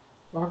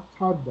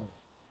 Faqadara.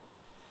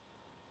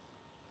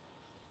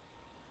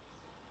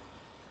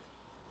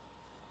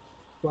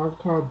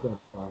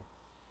 Faqadara.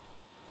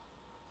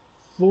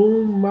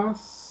 Thumma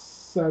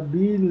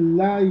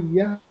sabila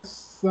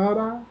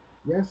yassara.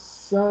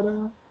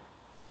 Yassara.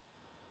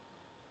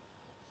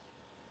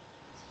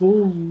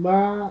 ثم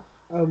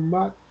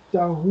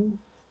أمته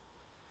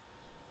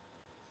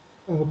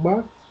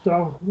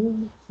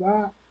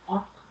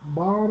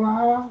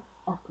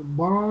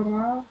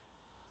فأخبره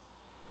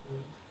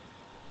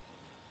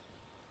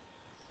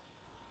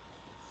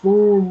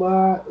ثم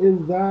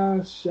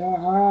إذا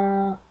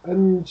شاء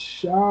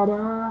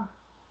أنشره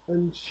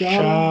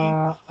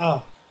أنشره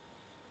Sha'a.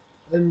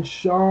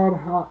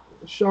 أنشرها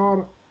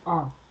شرع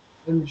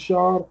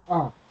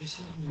أنشرها. This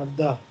is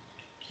madda.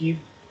 Keep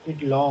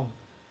it long.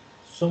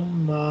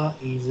 Summa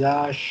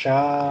iza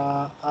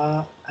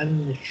sha'a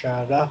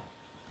anshara.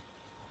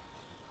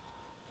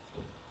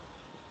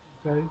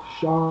 Okay,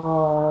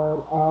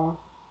 شرع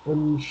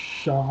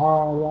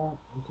أنشر.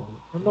 Okay, No,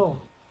 okay.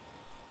 no.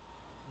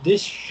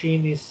 This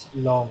sheen is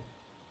long.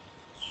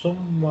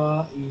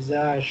 Summa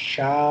iza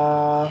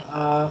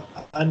sha'a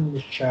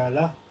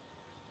anshara.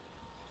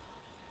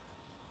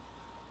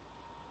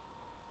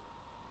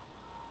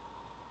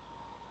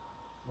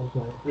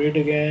 Okay, Read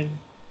again.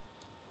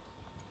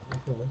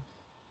 okay.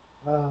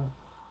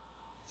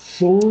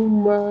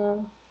 ثم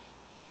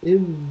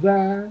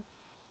إذا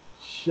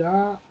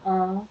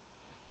شاء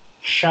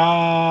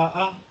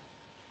Sha'a.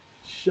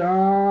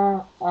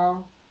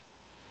 شاء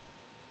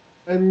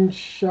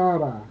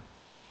أنشر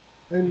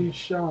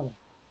أنشر.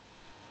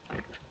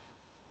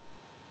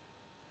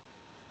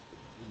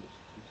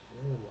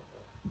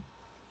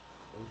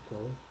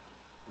 Okay.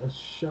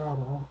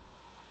 أنشر.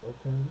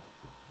 Okay.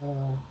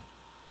 Uh,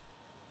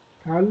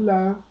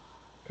 كلا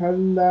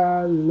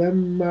كلا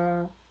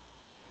لما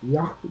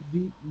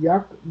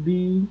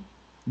يقضي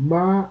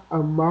ما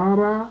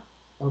أمر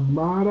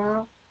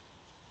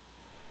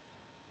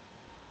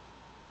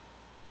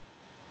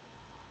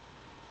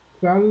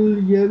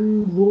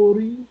فلينظر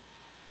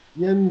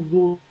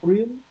ينظر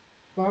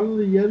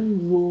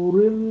فلينظر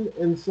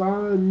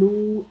الإنسان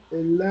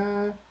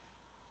إلى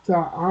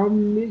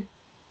طعامه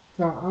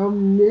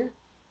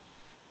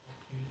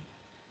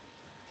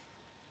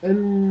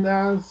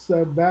إنا Ana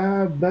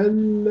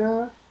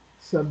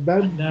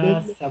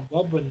سببنا.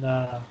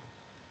 sababna.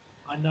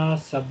 Ana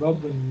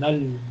sababna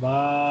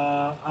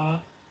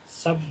al-ma'a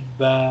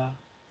sabba.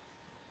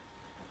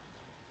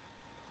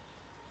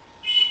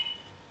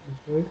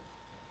 Okay.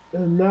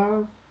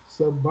 إنا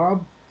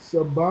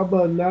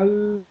سببنا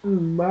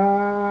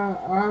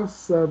الماء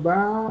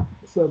سباء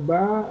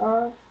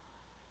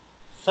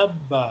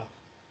Sabba.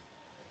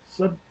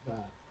 سبا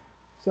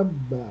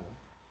سبا.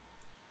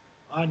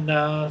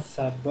 Ana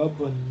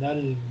sababna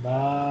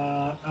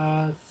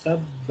al-ma'a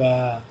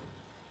sabba.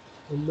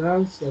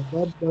 إنا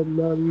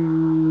سببنا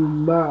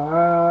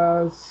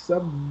الماء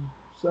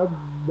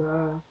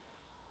سبا.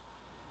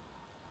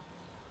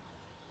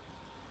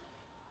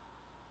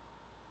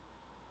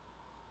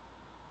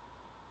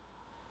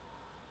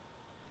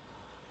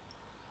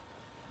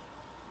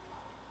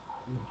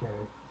 Okay.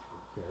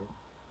 Okay.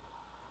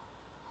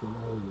 So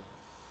now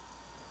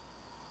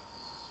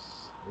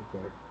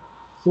okay.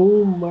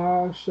 ثم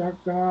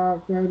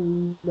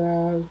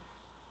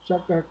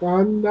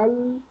شققنا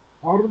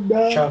الأرض.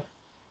 Shak.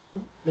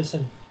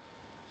 Listen.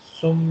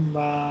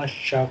 Summa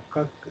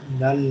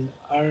shakakna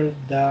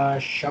al-arda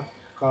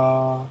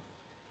shakka.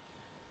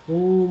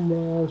 ثم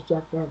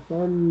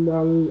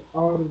شققنا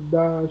الأرض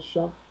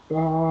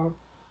شقا.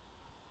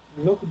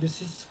 Look,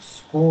 this is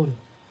spoon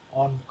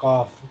on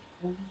calf.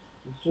 So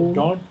سكون.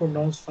 don't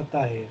pronounce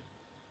fatah here.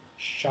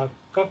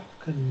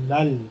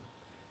 Shakaknal.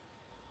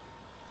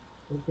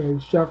 Okay,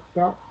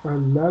 shakka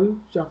kanal,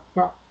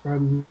 shakka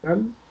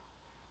kanal.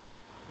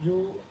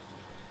 You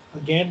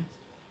again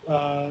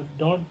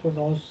don't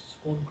pronounce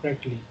spoon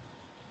correctly.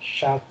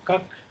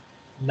 Shakak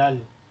null.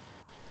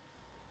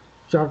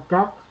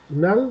 Shakak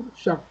nal,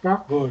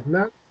 shakak Good.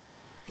 nal.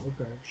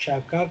 Okay.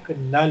 Shakak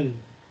null.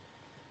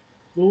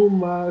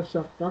 Suma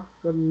shakak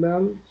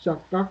nal,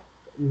 shakak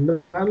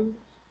nal.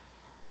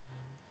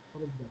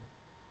 What is that?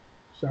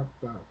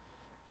 Shakak.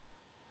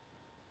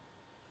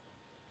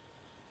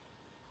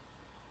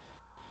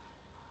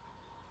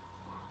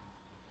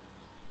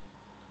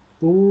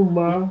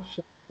 Suma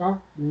shakak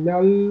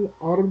nal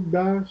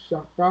arda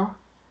shakak.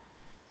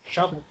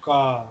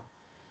 Shakka.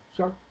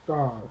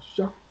 Shakka,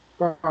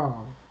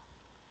 shakka.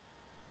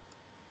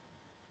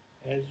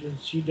 As you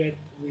see that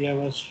we have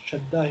a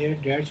shadda here,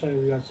 that's why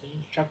we are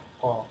saying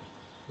shakka.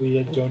 We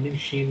are joining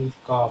sheen with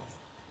kaf.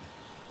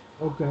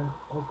 Okay,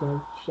 okay,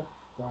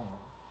 shakka.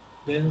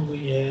 Then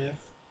we have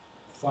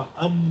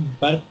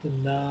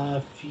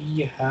فَأَنبَتْنَا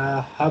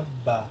فِيهَا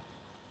حَبًّا.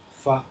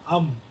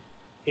 فَأَم.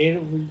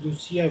 Here you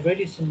see a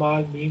very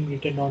small meme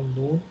written on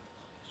noon.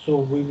 So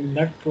we will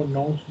not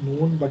pronounce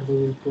noon, but we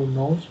will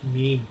pronounce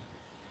meme.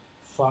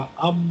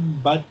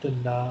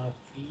 فَأَنبَتْنَا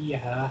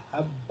فِيهَا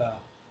حَبًّا.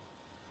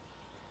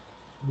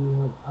 We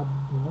have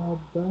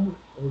abda.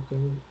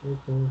 Okay,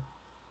 okay.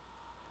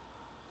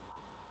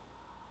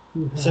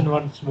 We Listen have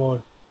once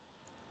more.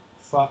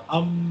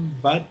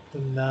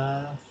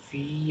 فَأَنبَتْنَا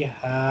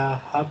فِيهَا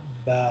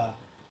حَبًّا.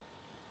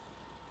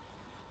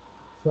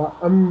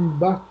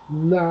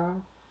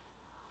 فأنبتنا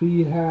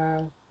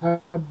فيها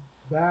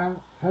هبا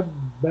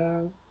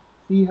هبا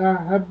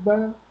فيها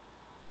هبا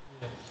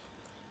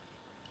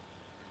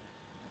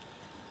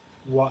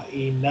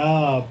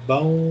وَإِنَابًا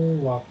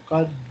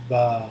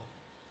وَقَضْبًا.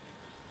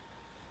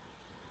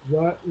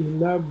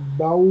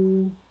 وإنبا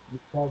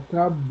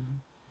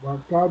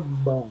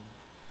وكبا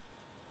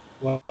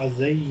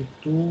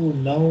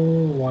وزيتونا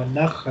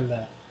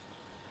ونخلا.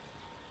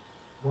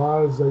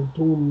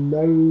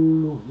 وزيتونا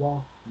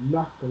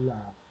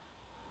ونخلا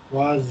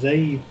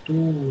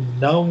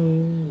وزيتونا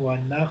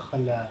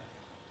ونخلا.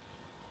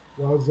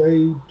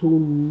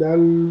 وزيتونا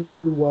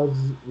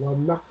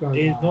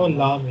There is no ونخلا.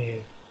 lam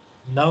here.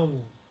 Now.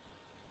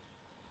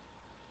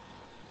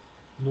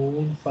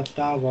 Noon,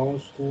 fatah, waw,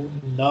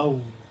 spoon.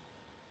 Now.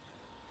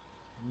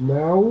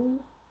 Now,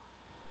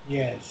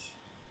 Yes.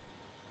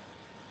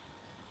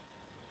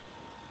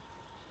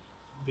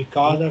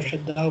 Because of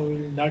shadda, we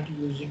will not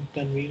using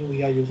tanween.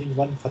 We are using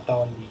one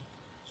fatah only.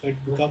 So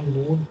it becomes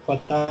noon,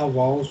 fatah,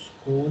 waw,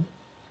 spoon.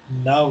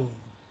 Now.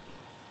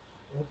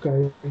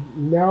 okay.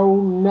 Now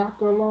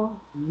nakala,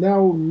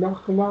 now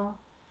nakla.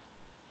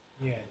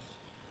 Yes.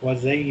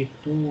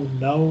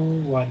 وزيتونا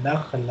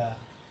ونخلا.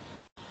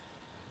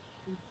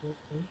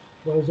 Okay.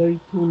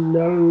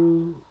 وزيتونا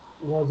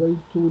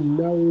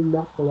وزيتونا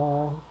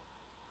نقلا.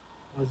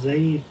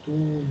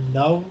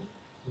 وزيتونا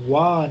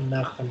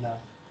ونخلا.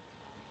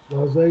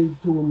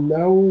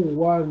 وزيتونا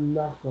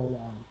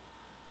ونقلا.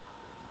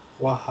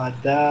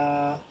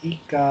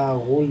 وحدائق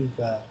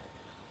غلبا.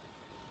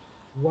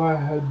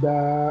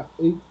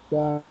 وحدائق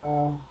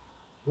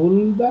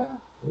غلبة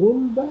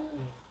غلبة.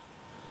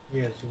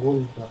 Yes,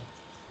 غلبا.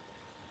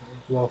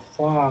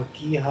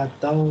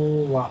 وفاكهة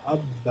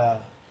وأبا.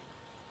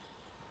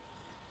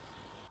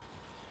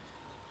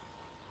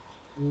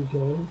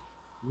 Okay.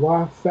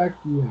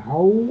 وفاكهة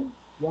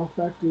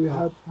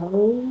وفاكهة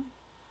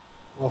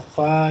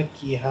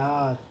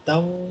وفاكهة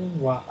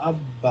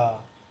وأبا.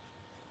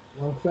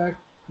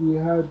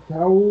 وفاكهة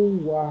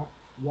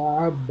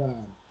وعبا.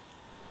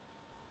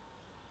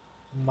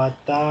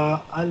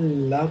 متاعا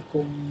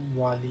لكم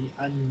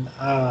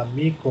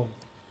ولأنعامكم.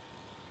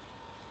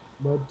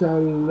 متاعا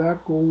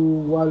لكم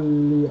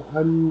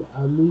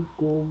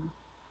ولأنعامكم.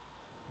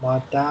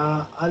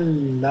 متاعا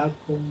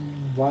لكم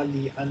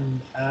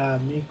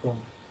ولأنعامكم.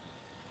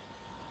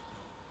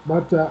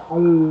 متاعا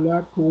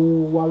لكم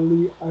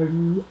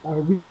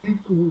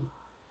ولأنعامكم.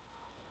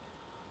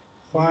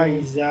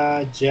 فإذا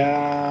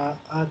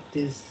جاءت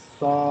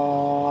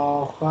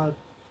الصاخة.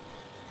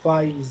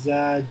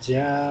 فإذا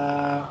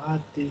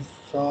جاءت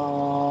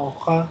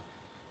الصاخة.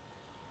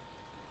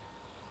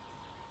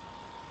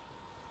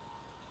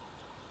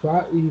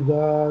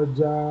 فإذا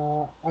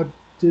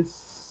جاءت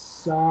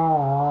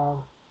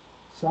الساعة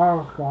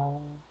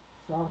صاخة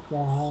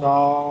صاخة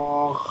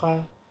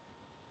صاخة.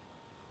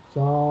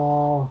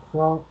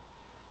 صاخة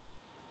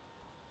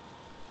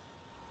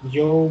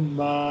يوم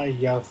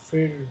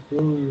يفر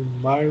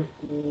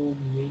المرء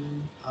من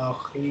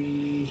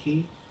أخيه.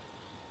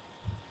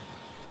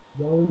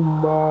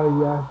 يوم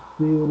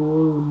يفر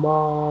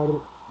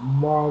المرء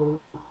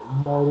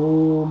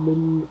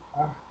من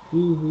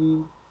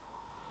أخيه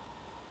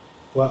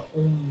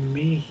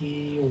وأمه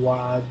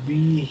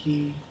وأبيه.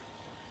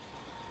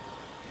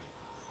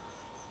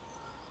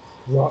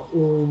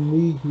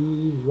 وأمه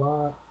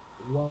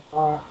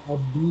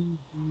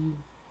وأبيه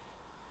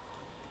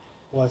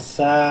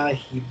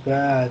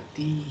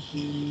وصاحباته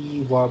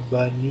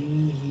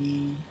وبنيه.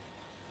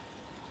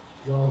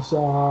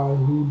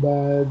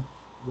 وصاحبات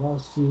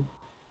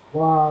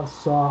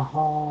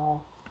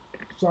وصحا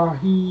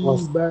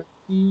was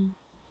صحيبتي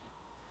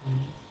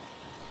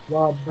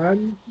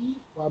وبني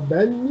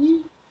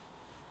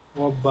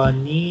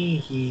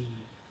وبنيه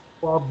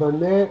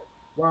وبنات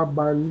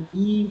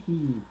وبنيه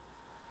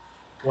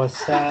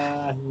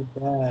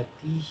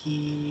وصاحباته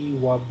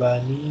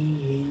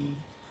وبنيه.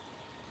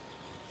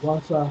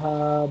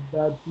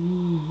 وصحابته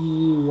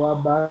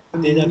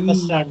There's a وبنيه.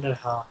 kasra under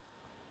ha.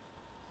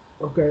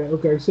 Okay,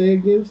 okay. Say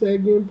again,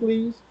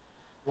 please.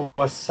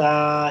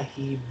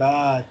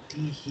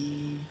 وصاحباته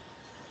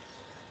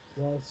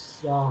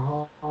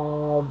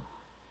Wasahab,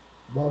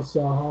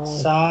 wasahab.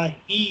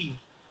 sahi.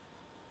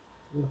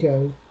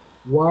 Okay.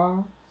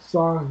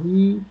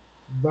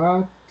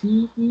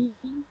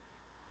 Wasahibatihi.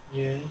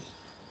 Yes.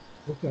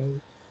 Okay.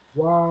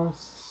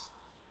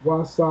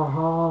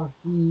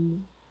 Wasahahi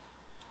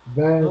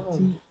No.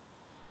 bati.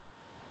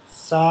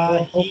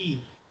 Oh,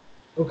 Sahi.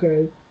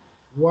 okay.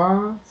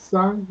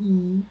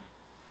 Wasahi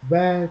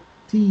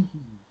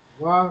batihi.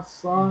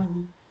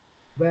 Wasahi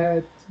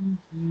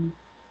batihi.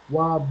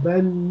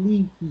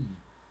 Wabanihi.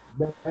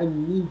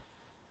 Banihi.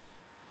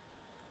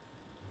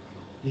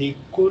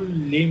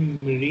 لكل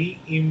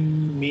امرئ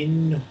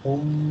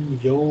منهم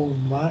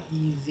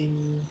يومئذ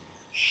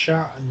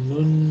شأن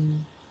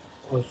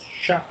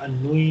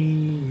شأن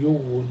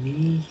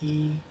يغنيه.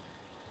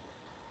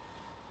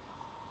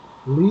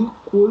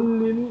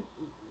 لكل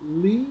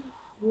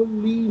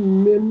لكل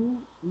من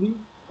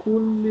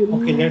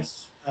Okay, لكل.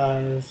 let's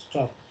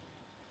stop.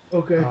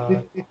 Okay.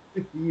 Uh,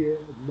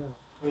 Yeah, no.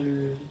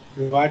 we'll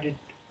divide it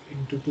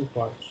into two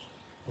parts,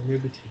 or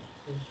maybe three.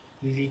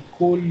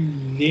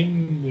 لكل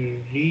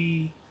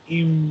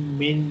امرئ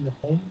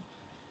منهم.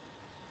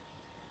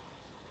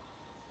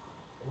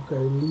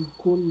 Okay.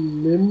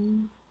 لكل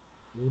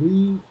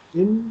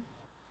امرئ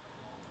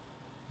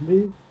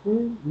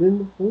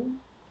منهم.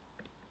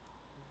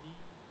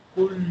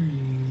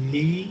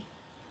 لكل.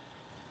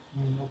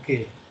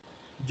 Okay.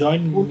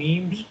 Join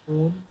meme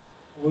spoon.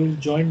 We'll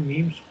join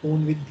meme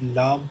spoon with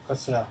lam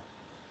kasra.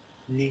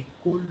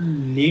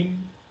 لكل.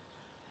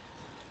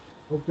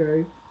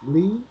 Okay.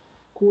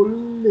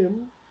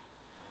 لكل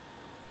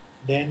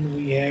Then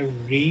we have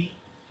re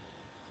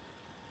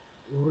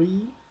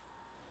ري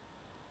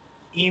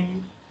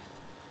im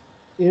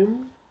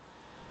ام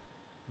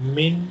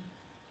min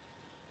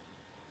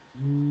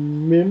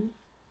من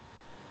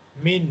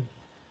min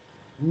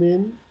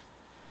من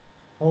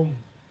hum.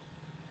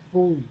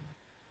 هم.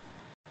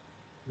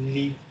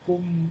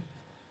 لكم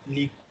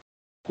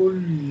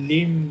لكل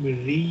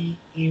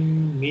امرئ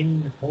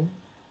منهم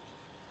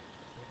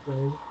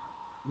Okay.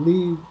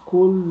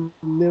 لكل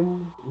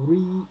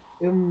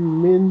امرئ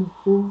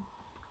منهم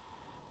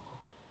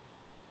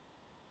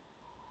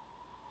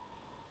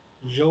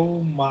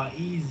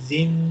يومئذ.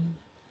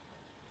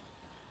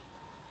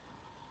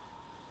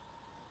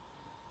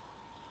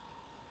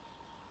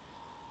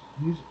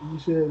 You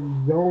said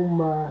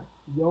Yoma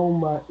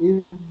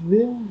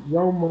Izin.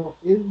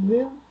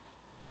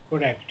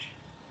 Correct.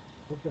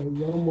 Okay,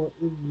 Yoma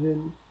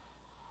Izin.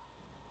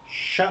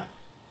 Sha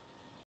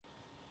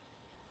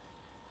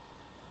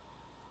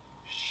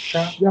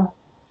sha Shah.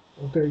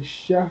 Okay,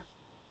 Shah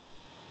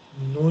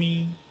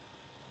nui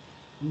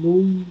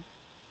Nui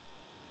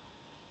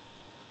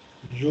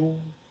yu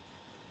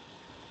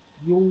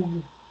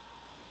Yug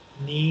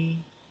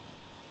ni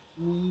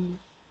Ni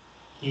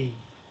hi.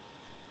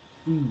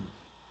 Hi.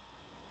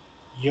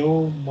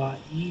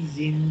 يومئذ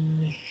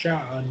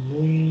شأن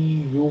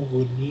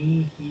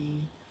يغنيه.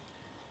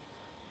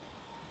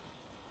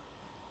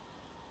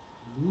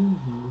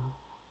 Nihi.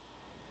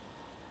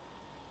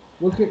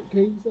 What can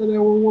you say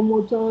that one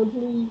more time,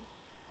 please?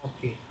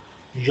 Okay.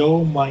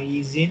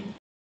 يومئذ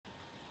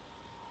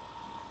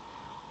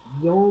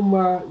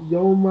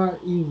Yoma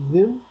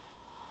Izin.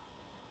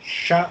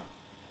 sha.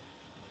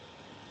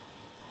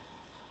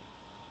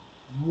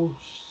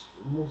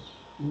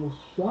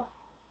 Musha.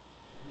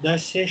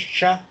 That's a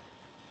sha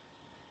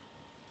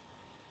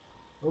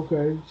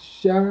Okay,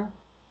 Shah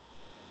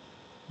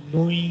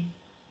nui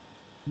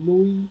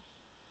Nui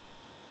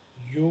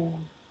yu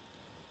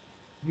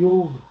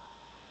Yug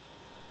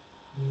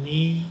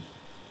ni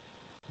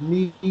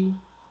Ni.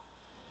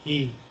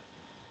 hi.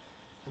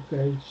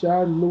 Okay,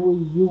 Shah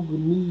Nui Yug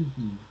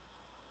Nihi.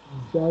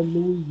 Shah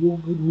Nui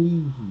Yug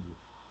Nihi.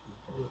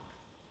 Okay.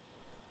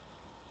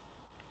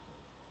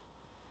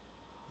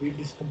 Read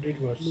this complete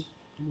verse.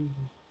 Nihi.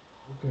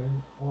 Okay.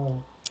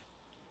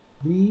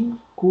 Li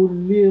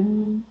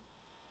kullim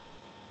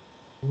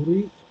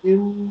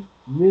ri'im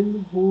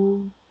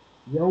minhum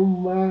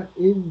yawma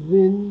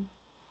idhin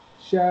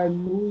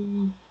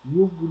shanui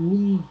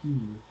yugnihi.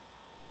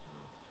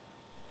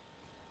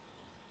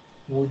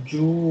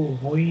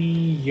 وجوه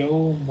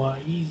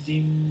يومئذ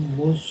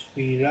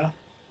مسفرة.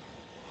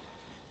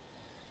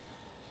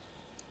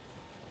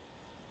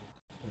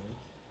 Okay.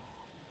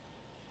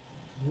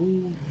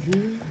 Wuju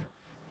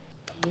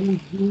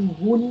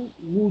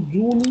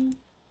wujuni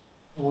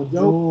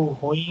yaw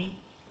وجوه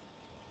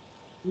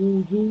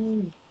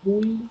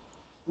wujuhui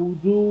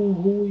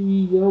wujuhu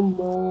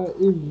yawma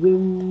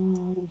idhin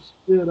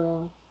musfira.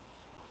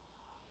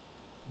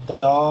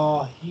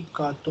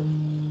 ضاحكة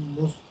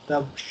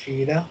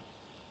مستبشرة.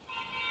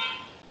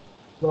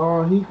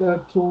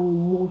 ضاحكة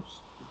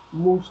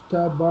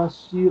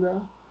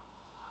مستبشرة.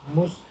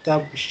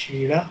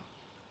 مستبشرة.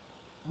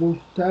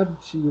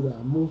 مستبشرة.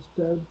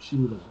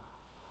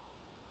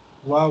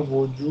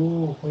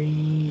 ووجوه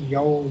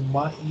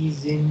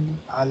يومئذ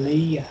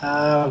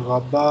عليها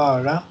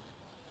غبارة.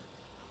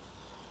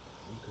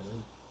 Okay.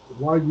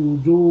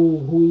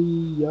 ووجوه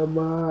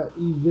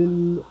يومئذ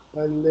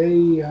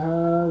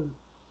عليها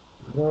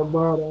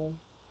غبرة.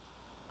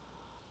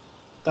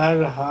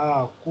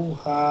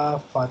 ترهقها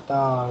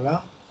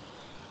فترة.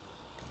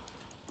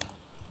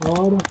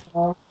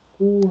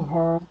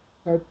 ترهقها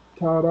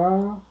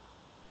قترة.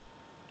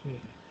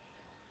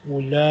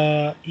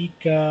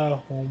 أولئك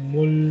هم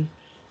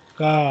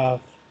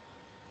الكاف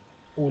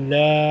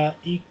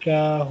أولئك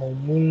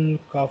هم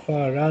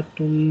الكفرة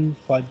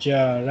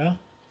الفجرة.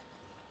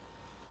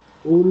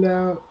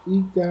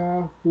 أولئك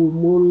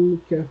هم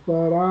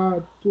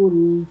الكفرات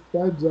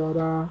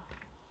الفجرة.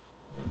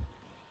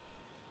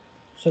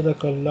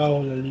 صدق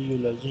الله العلي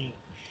العظيم.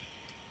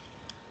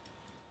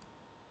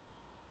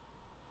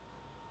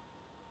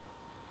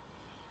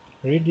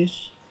 Read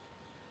this.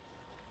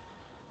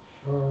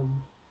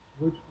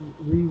 Which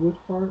read which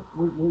part?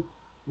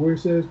 Where it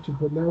says to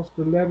pronounce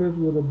the letters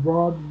with a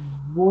broad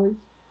voice.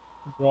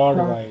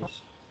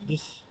 Broadwise.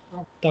 This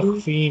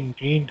takfim,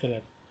 green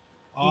color.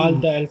 All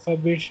the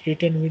alphabets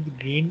written with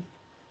green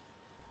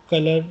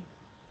color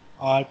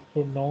are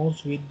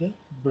pronounced with the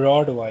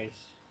broad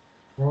voice.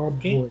 Broad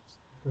Okay? voice.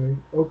 Okay.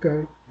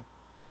 Okay.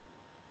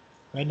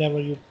 Whenever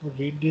you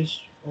read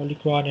this Holy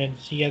Quran and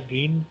see a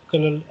green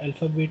color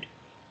alphabet,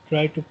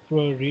 try to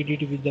read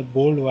it with the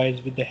bold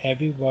voice, with the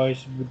heavy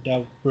voice, with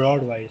the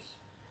broad voice.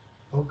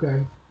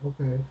 Okay.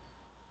 Okay.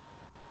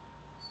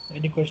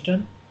 Any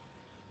question?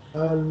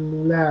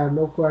 Nah,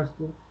 no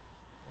question.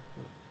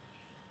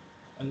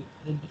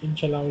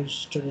 Inshallah, we'll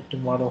study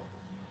tomorrow.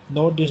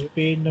 Note this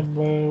page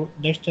number.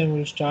 Next time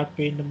we'll start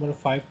page number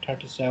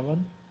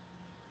 537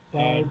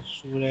 and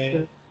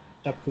Surah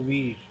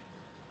Takwir.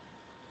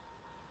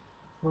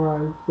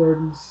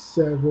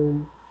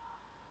 537.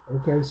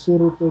 Okay.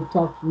 Surah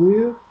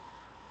Al-Takwir.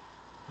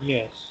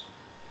 Yes.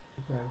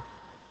 Okay.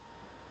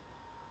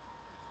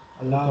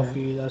 Allah Okay.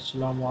 Hafiz.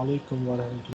 Assalamu alaikum wa rahmatullahi.